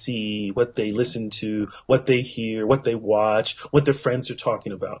what they see, what they listen to, what they hear, what they watch, what their friends are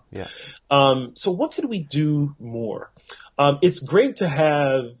talking about. Yeah. So what could we do more? It's great to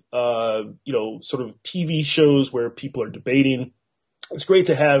have, sort of TV shows where people are debating. It's great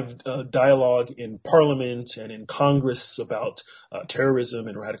to have dialogue in Parliament and in Congress about terrorism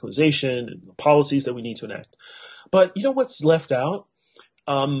and radicalization and the policies that we need to enact. But what's left out?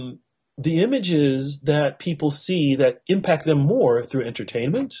 The images that people see that impact them more through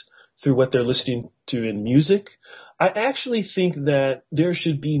entertainment, through what they're listening to in music. I actually think that there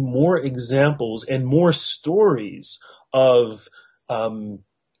should be more examples and more stories of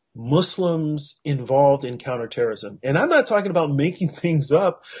Muslims involved in counterterrorism. And I'm not talking about making things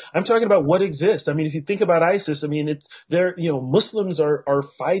up. I'm talking about what exists. I mean, if you think about ISIS, I mean, it's there, Muslims are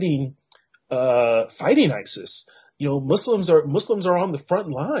fighting ISIS. Muslims are on the front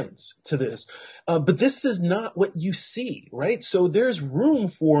lines to this. But this is not what you see, right? So there's room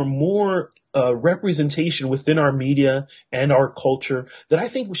for more representation within our media and our culture that I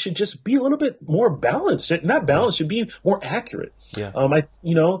think should just be a little bit more balanced. Not balanced, should be more accurate. Yeah. The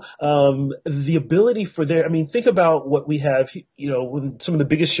ability for think about what we have, when some of the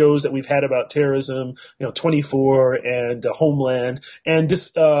biggest shows that we've had about terrorism, 24 and Homeland, and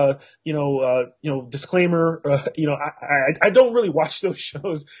disclaimer, I don't really watch those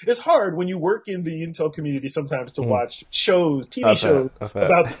shows. It's hard when you work in the intel community sometimes to watch TV shows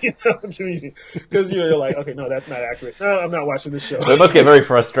about the intel community. Because you're like, okay, no, that's not accurate. No, I'm not watching this show. It must get very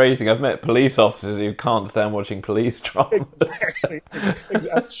frustrating. I've met police officers who can't stand watching police dramas. Exactly.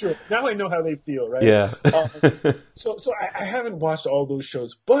 Sure. Now I know how they feel, right? Yeah. So I haven't watched all those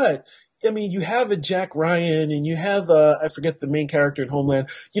shows, but I mean, you have a Jack Ryan and you have, I forget the main character in Homeland.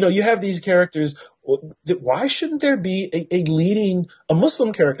 You have these characters. Why shouldn't there be a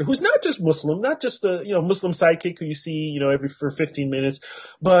Muslim character who's not just Muslim, not just the, Muslim sidekick who you see, for 15 minutes,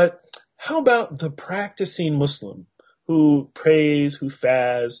 but how about the practicing Muslim who prays, who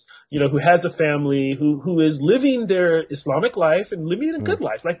fasts, who has a family, who is living their Islamic life and living a good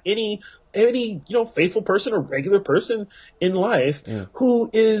life, like any faithful person or regular person in life, who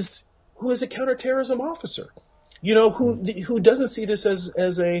is a counterterrorism officer, who doesn't see this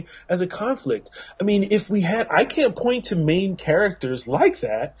as a conflict. I mean, I can't point to main characters like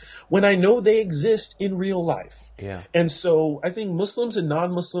that when I know they exist in real life. Yeah. And so I think Muslims and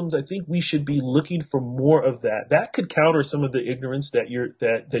non-Muslims, I think we should be looking for more of that. That could counter some of the ignorance that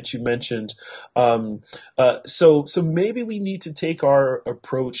you mentioned. So maybe we need to take our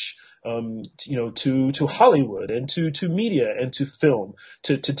approach to Hollywood and to media and to film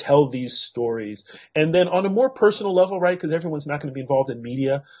to tell these stories. And then on a more personal level, right? Because everyone's not going to be involved in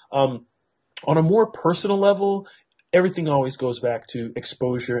media. On a more personal level, everything always goes back to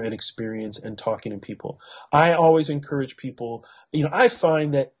exposure and experience and talking to people. I always encourage people, I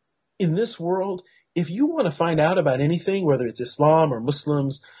find that in this world, if you want to find out about anything, whether it's Islam or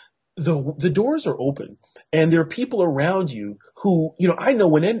Muslims, the doors are open, and there are people around you who, I know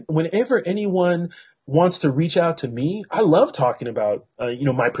whenever anyone wants to reach out to me, I love talking about,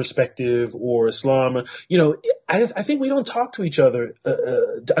 my perspective or Islam. I think we don't talk to each other.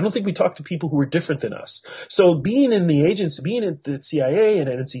 I don't think we talk to people who are different than us. So being in the agency, being at the CIA and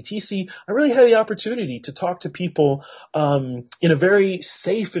at NCTC, I really had the opportunity to talk to people in a very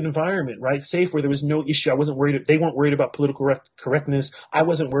safe environment, right? Safe, where there was no issue. I wasn't worried. They weren't worried about political correctness. I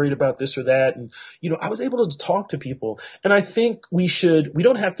wasn't worried about this or that. And, I was able to talk to people. And I think we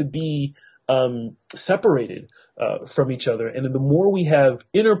don't have to be separated from each other. And the more we have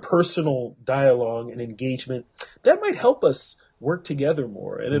interpersonal dialogue and engagement, that might help us work together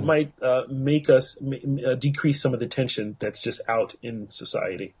more. And it might make us decrease some of the tension that's just out in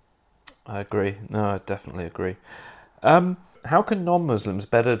society. I agree. No, I definitely agree. How can non-Muslims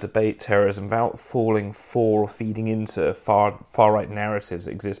better debate terrorism without falling for or feeding into far-right narratives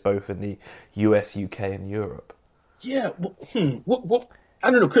that exist both in the US, UK, and Europe? Yeah. What I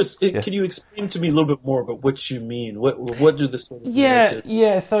don't know, Chris. Can you explain to me a little bit more about what you mean? What do this?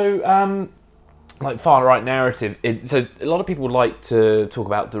 Yeah. So, like far-right narrative. So a lot of people like to talk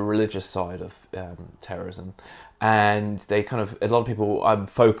about the religious side of terrorism, and a lot of people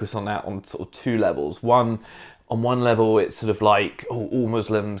focus on that on sort of two levels. On one level, it's sort of like, all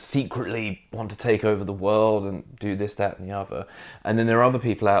Muslims secretly want to take over the world and do this, that, and the other. And then there are other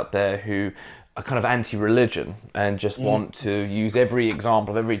people out there who are kind of anti-religion and just want to use every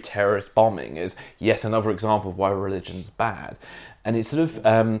example of every terrorist bombing as yet another example of why religion's bad. And it's sort of,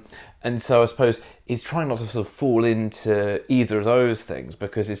 and so I suppose it's trying not to sort of fall into either of those things,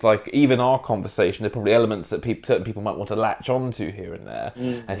 because it's like, even our conversation, there are probably elements that certain people might want to latch onto here and there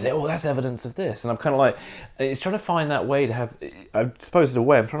and say, that's evidence of this. And I'm kind of like, it's trying to find that way to have, I suppose the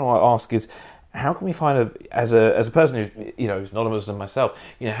way I'm trying to ask is, how can we find as a person who, who's not a Muslim myself,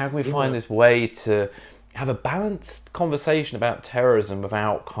 how can we find this way to have a balanced conversation about terrorism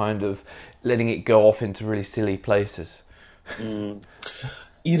without kind of letting it go off into really silly places?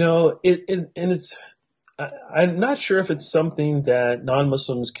 It's, I'm not sure if it's something that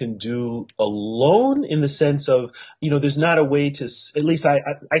non-Muslims can do alone, in the sense of, there's not a way to, at least I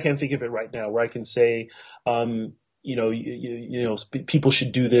can't think of it right now, where I can say, people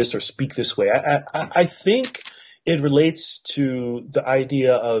should do this or speak this way. I think it relates to the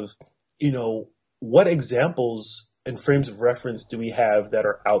idea of, what examples and frames of reference do we have that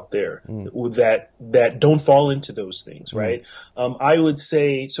are out there that don't fall into those things, right? I would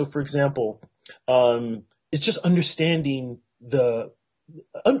say, so for example, it's just understanding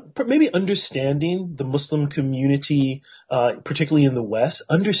maybe understanding the Muslim community, particularly in the West,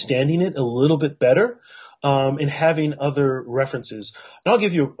 understanding it a little bit better. And having other references. And I'll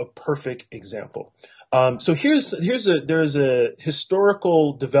give you a perfect example. So there's a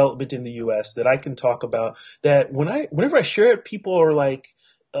historical development in the U.S. that I can talk about, that whenever I share it, people are like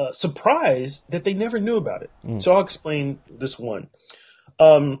surprised that they never knew about it. So I'll explain this one.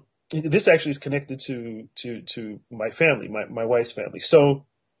 This actually is connected to my family, my wife's family. So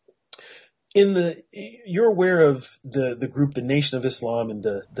you're aware of the group, the Nation of Islam, and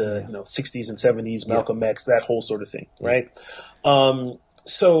the 60s and 70s, Malcolm X, that whole sort of thing, right?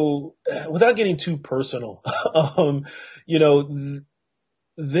 So without getting too personal,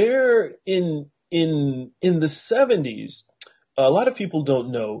 there in the 70s, a lot of people don't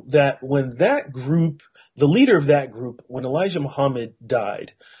know that when that group, the leader of that group, when Elijah Muhammad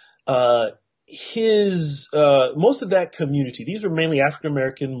died, most of that community, these were mainly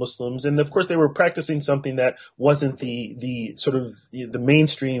African-American Muslims. And of course, they were practicing something that wasn't the sort of the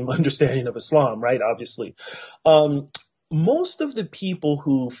mainstream understanding of Islam, right? Obviously. Most of the people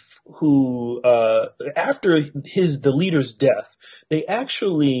who after the leader's death, they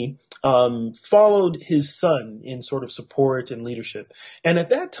actually followed his son in sort of support and leadership. And at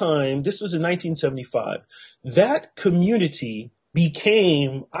that time, this was in 1975, that community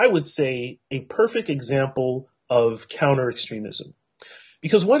became, I would say, a perfect example of counter-extremism.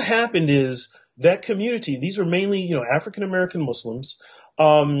 Because what happened is that community, these were mainly, African-American Muslims,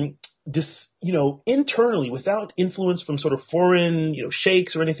 internally, without influence from sort of foreign,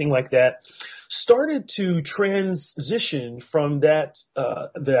 sheikhs or anything like that, started to transition from that,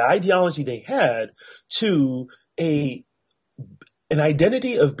 the ideology they had, to an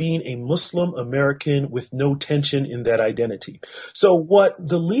identity of being a Muslim American with no tension in that identity. So what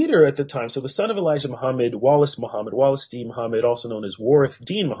the leader at the time, so the son of Elijah Muhammad, Wallace D. Muhammad, also known as Warith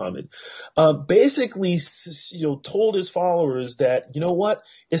Dean Muhammad, basically, told his followers that,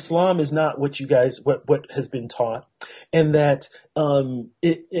 Islam is not what you guys, what has been taught, and that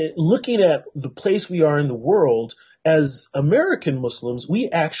looking at the place we are in the world, as American Muslims, we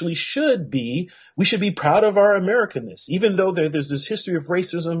should be proud of our Americanness, even though there's this history of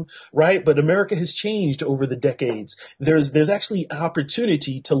racism, right? But America has changed over the decades. There's actually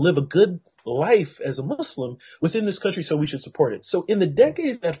opportunity to live a good life as a Muslim within this country, so we should support it. So in the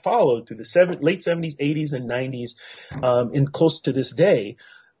decades that followed, through the late 70s, 80s, and 90s, and close to this day,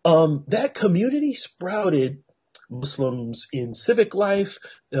 that community sprouted Muslims in civic life.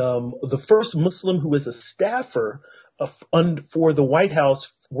 The first Muslim who was a staffer for the White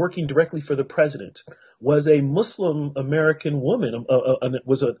House working directly for the president was a Muslim American woman,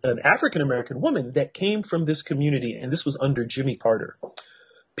 was an African American woman that came from this community, and this was under Jimmy Carter.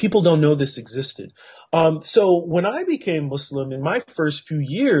 People don't know this existed. So when I became Muslim in my first few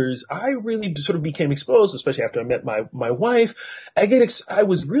years, I really sort of became exposed, especially after I met my wife. I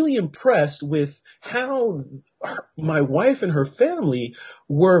was really impressed with how my wife and her family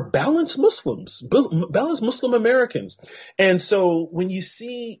were balanced Muslims, balanced Muslim Americans. And so when you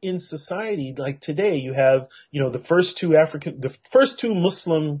see in society like today, you have, the first two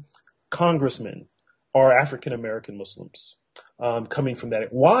Muslim congressmen are African American Muslims. Coming from that.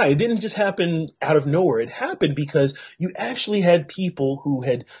 Why? It didn't just happen out of nowhere. It happened because you actually had people who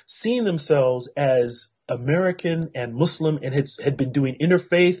had seen themselves as American and Muslim and had been doing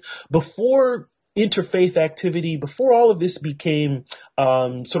interfaith before interfaith activity, before all of this became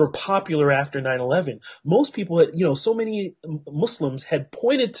sort of popular after 9/11. Most people had, so many Muslims had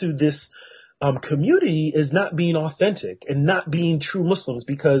pointed to this community as not being authentic and not being true Muslims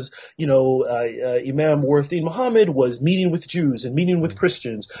because, Imam Warthin Muhammad was meeting with Jews and meeting with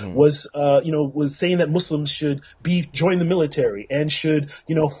Christians, was saying that Muslims should join the military and should,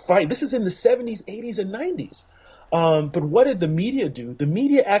 fight. This is in the 70s, 80s, and 90s. But what did the media do? The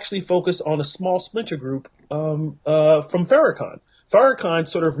media actually focused on a small splinter group from Farrakhan. Farrakhan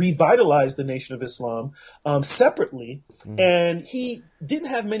sort of revitalized the Nation of Islam separately, and he didn't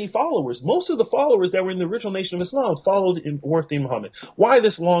have many followers. Most of the followers that were in the original Nation of Islam followed in Warthin Muhammad. Why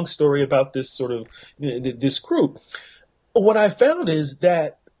this long story about this sort of this group? What I found is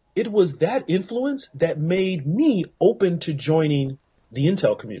that it was that influence that made me open to joining the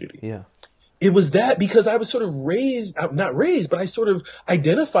Intel community. Yeah. It was that because I was sort of not raised, but I sort of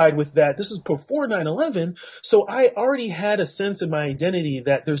identified with that. This is before 9/11. So I already had a sense in my identity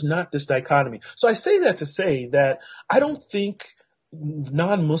that there's not this dichotomy. So I say that to say that I don't think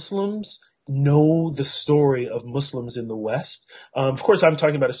non-Muslims know the story of Muslims in the West. Of course, I'm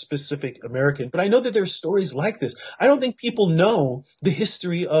talking about a specific American, but I know that there are stories like this. I don't think people know the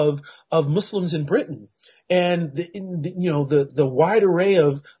history of Muslims in Britain. And the wide array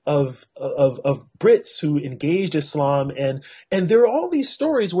of Brits who engaged Islam, and there are all these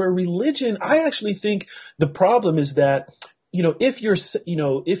stories where religion. I actually think the problem is that if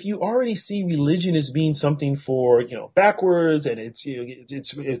you already see religion as being something for backwards and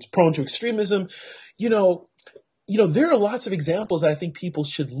it's prone to extremism, there are lots of examples I think people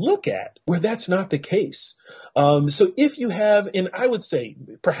should look at where that's not the case. So if you have, and I would say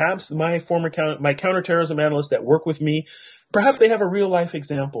perhaps my counterterrorism analysts that work with me, perhaps they have a real life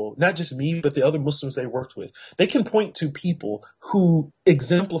example, not just me, but the other Muslims they worked with. They can point to people who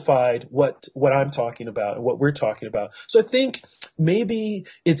exemplified what I'm talking about and what we're talking about. So I think maybe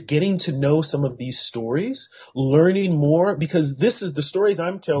it's getting to know some of these stories, learning more, because this is the stories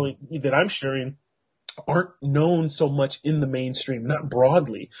I'm telling, that I'm sharing, aren't known so much in the mainstream, not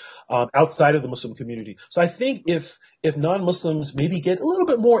broadly, outside of the Muslim community. So I think if non-Muslims maybe get a little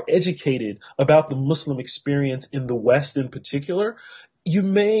bit more educated about the Muslim experience in the West in particular, you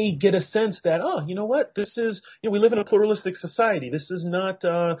may get a sense that, you know what, this is, we live in a pluralistic society. This is not,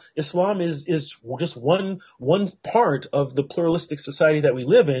 Islam is just one part of the pluralistic society that we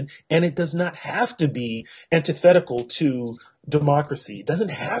live in, and it does not have to be antithetical to democracy. It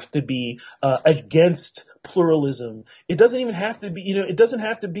doesn't have to be against pluralism. It doesn't even have to be, it doesn't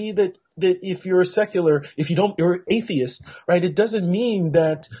have to be that if you're a secular, you're an atheist, right? It doesn't mean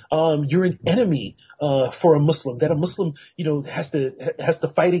that you're an enemy for a Muslim, that a Muslim, has to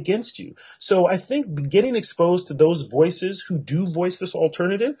fight against you. So I think getting exposed to those voices who do voice this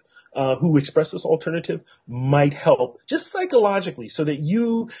alternative, who express this alternative, might help just psychologically, so that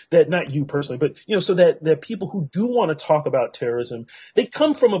not you personally, but so that people who do want to talk about terrorism, they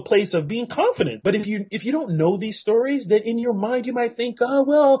come from a place of being confident. But if you don't know these stories, then in your mind you might think,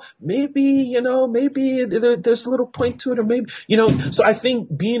 well, maybe there's a little point to it, or maybe So I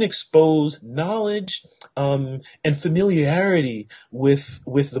think being exposed, knowledge, and familiarity with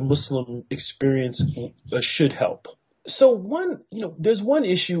the Muslim experience should help. So there's one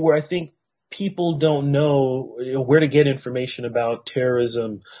issue where I think people don't know, where to get information about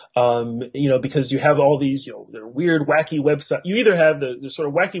terrorism, because you have all these, they're weird, wacky websites. You either have the sort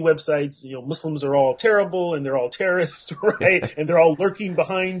of wacky websites, Muslims are all terrible and they're all terrorists, right? And they're all lurking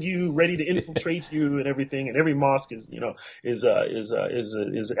behind you, ready to infiltrate you and everything. And every mosque is going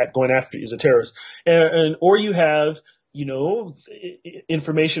after, is a terrorist. Or you have,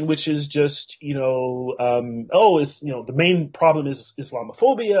 information which is just, the main problem is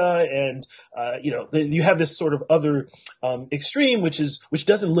Islamophobia, and you have this sort of other extreme, which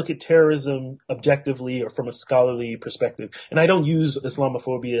doesn't look at terrorism objectively or from a scholarly perspective. And I don't use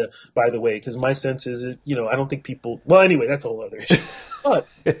Islamophobia, by the way, because my sense is, I don't think people. Well, anyway, that's a whole other issue.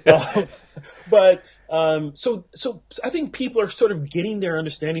 So I think people are sort of getting their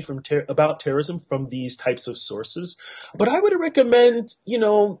understanding about terrorism from these types of sources. But I would recommend,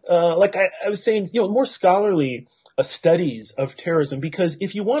 like I was saying, more scholarly studies of terrorism, because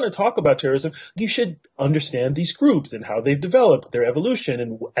if you want to talk about terrorism, you should understand these groups and how they've developed, their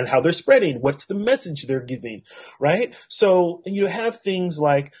evolution, and how they're spreading. What's the message they're giving, right? So you have things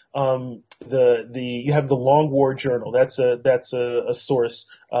like you have the Long War Journal. That's a source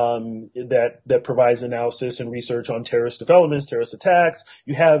that provides analysis and research on terrorist developments, terrorist attacks.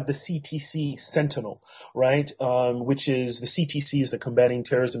 You have the CTC Sentinel, right? Which is the CTC is the Combating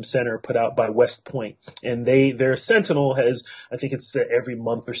Terrorism Center put out by West Point, and their Sentinel has, I think it's every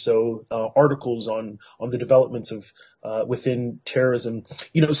month or so, articles on the developments of within terrorism.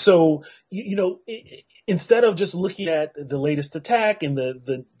 Instead of just looking at the latest attack and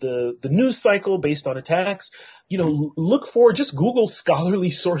the news cycle based on attacks, look for, just Google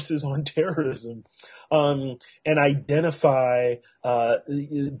scholarly sources on terrorism, and identify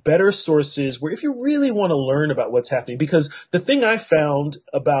better sources where, if you really want to learn about what's happening. Because the thing I found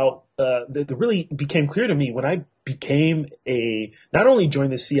about that really became clear to me when I became not only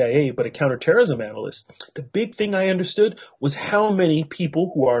joined the CIA, but a counterterrorism analyst, the big thing I understood was how many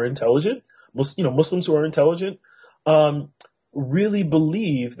people who are intelligent, Muslims who are intelligent, really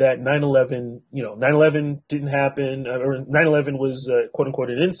believe that 9/11 didn't happen, or 9/11 was quote unquote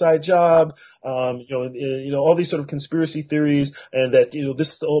an inside job, all these sort of conspiracy theories, and that, a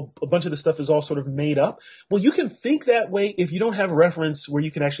bunch of this stuff is all sort of made up. Well, you can think that way if you don't have reference where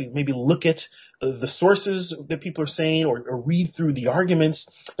you can actually maybe look at the sources that people are saying, or read through the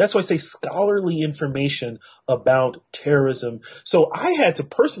arguments. That's why I say scholarly information about terrorism. So I had to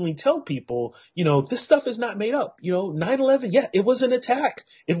personally tell people, this stuff is not made up. 9/11, yeah, it was an attack.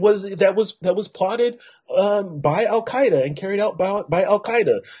 That was plotted by Al Qaeda and carried out by Al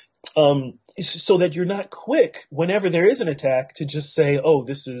Qaeda. So that you're not quick whenever there is an attack to just say, oh,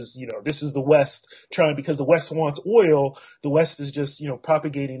 this is the West trying, because the West wants oil. The West is just,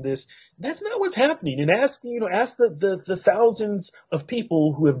 propagating this. That's not what's happening. And ask the thousands of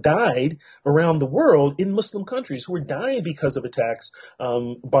people who have died around the world in Muslim countries, who are dying because of attacks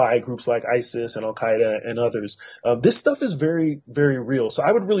by groups like ISIS and Al Qaeda and others. This stuff is very, very real. So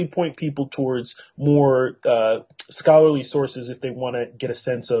I would really point people towards more scholarly sources if they want to get a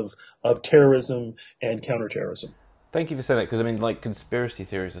sense of terrorism and counterterrorism. Thank you for saying that, because conspiracy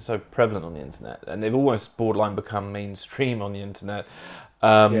theories are so prevalent on the internet, and they've almost borderline become mainstream on the internet.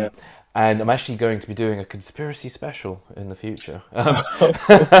 Yeah. And I'm actually going to be doing a conspiracy special in the future. But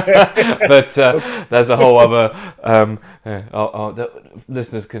there's a whole other... the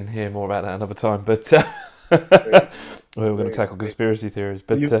listeners can hear more about that another time. But we're going to tackle conspiracy theories.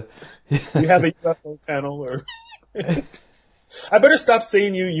 But you have a UFO panel, or... I better stop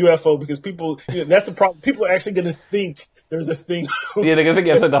saying UFO, because people, that's the problem. People are actually going to think there's a thing. Yeah, they're going to think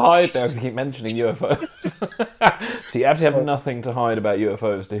you have something to hide now because you keep mentioning UFOs. So you actually have nothing to hide about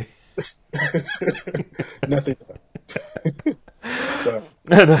UFOs, do you? Nothing. So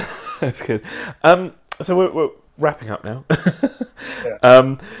no, that's good. So we're wrapping up now.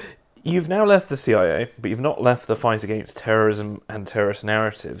 Yeah. You've now left the CIA, but you've not left the fight against terrorism and terrorist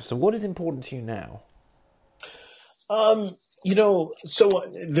narratives. So what is important to you now? So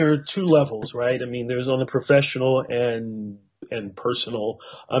there are two levels, right? There's on the professional and personal.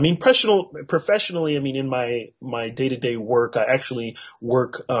 Professionally, in my day-to-day work, I actually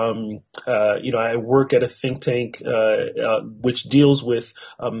work, I work at a think tank, which deals with,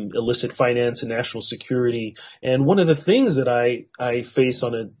 illicit finance and national security. And one of the things that I face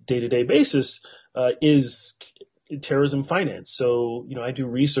on a day-to-day basis, is terrorism finance. So, I do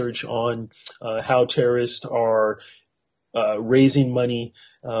research on, how terrorists are, raising money,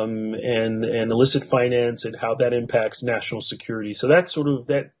 and illicit finance, and how that impacts national security. So that's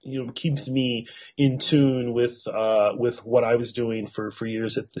keeps me in tune with what I was doing for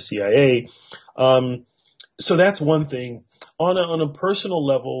years at the CIA. So that's one thing. on a personal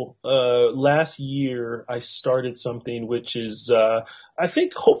level, last year I started something which is, I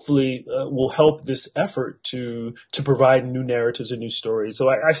think, hopefully will help this effort to provide new narratives and new stories. So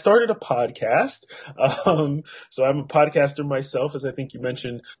I started a podcast. So I'm a podcaster myself, as I think you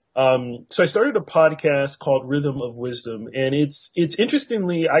mentioned. So I started a podcast called Rhythm of Wisdom, and it's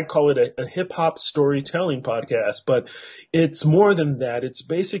interestingly, I call it a hip hop storytelling podcast, but it's more than that. It's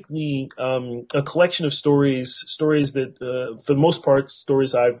basically a collection of stories that, for the most part,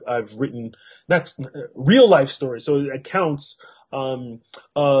 stories I've written, not real life stories, so accounts of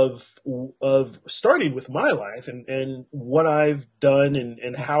starting with my life and what I've done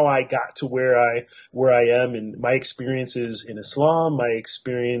and how I got to where I am, and my experiences in Islam, my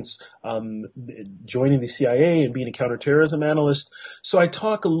experience joining the CIA and being a counterterrorism analyst. So I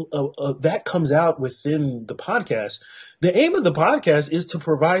talk that comes out within the podcast. The aim of the podcast is to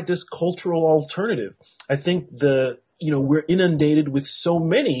provide this cultural alternative. I think we're inundated with so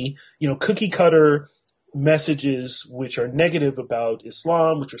many, cookie cutter messages which are negative about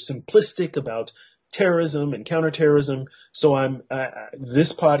Islam, which are simplistic about terrorism and counterterrorism. So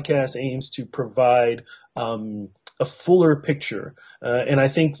this podcast aims to provide a fuller picture, and I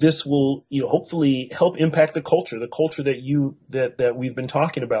think this will, hopefully help impact the culture that we've been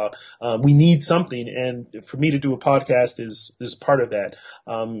talking about. We need something, and for me to do a podcast is part of that.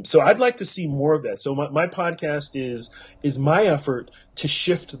 So I'd like to see more of that. So my podcast is my effort to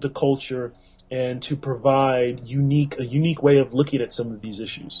shift the culture and to provide a unique way of looking at some of these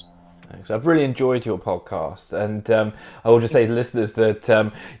issues. Thanks. I've really enjoyed your podcast, and I will just say to listeners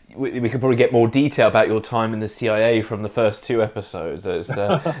that we could probably get more detail about your time in the CIA from the first 2 episodes.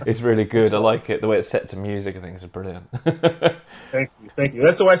 It's really good. I like it. The way it's set to music, I think, is brilliant. Thank you.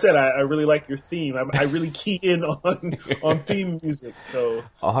 That's why I said I really like your theme. I really key in on theme music. So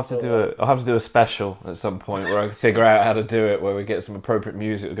I'll have to do a special at some point where I can figure out how to do it, where we get some appropriate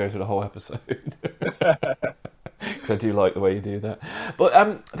music to go through the whole episode. Because I do like the way you do that. But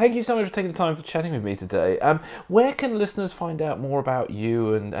thank you so much for taking the time for chatting with me today. Where can listeners find out more about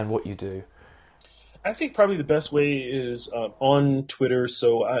you and what you do? I think probably the best way is on Twitter.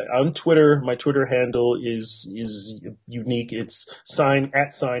 So on Twitter, my Twitter handle is unique. It's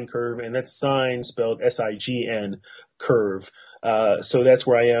 @curve, and that's sign spelled SIGN curve. So that's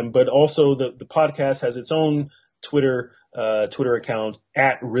where I am. But also the podcast has its own Twitter account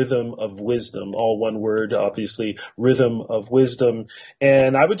 @Rhythm of Wisdom, all one word, obviously, Rhythm of Wisdom.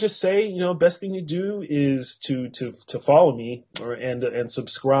 And I would just say, best thing to do is to follow me and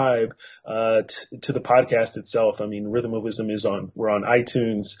subscribe to the podcast itself. I mean, Rhythm of Wisdom we're on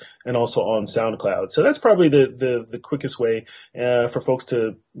iTunes and also on SoundCloud. So that's probably the quickest way for folks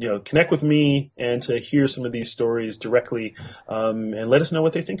to connect with me and to hear some of these stories directly, and let us know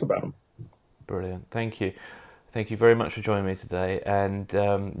what they think about them. Brilliant. Thank you. Thank you very much for joining me today, and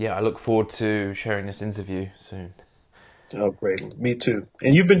I look forward to sharing this interview soon. Oh, great. Me too.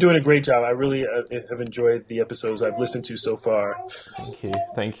 And you've been doing a great job. I really have enjoyed the episodes I've listened to so far.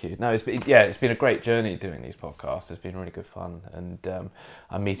 Thank you. No, it's been a great journey doing these podcasts. It's been really good fun, and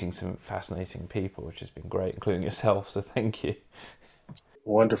I'm meeting some fascinating people, which has been great, including yourself, so thank you.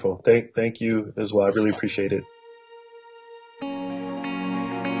 Wonderful. Thank you as well. I really appreciate it.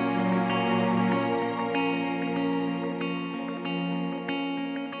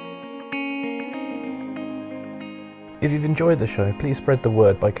 If you've enjoyed the show, please spread the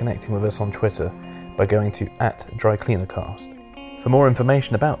word by connecting with us on Twitter by going to @DryCleanerCast. For more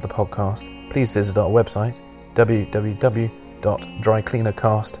information about the podcast, please visit our website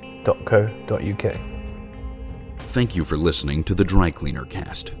www.drycleanercast.co.uk. Thank you for listening to the Dry Cleaner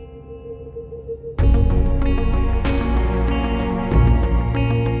Cast.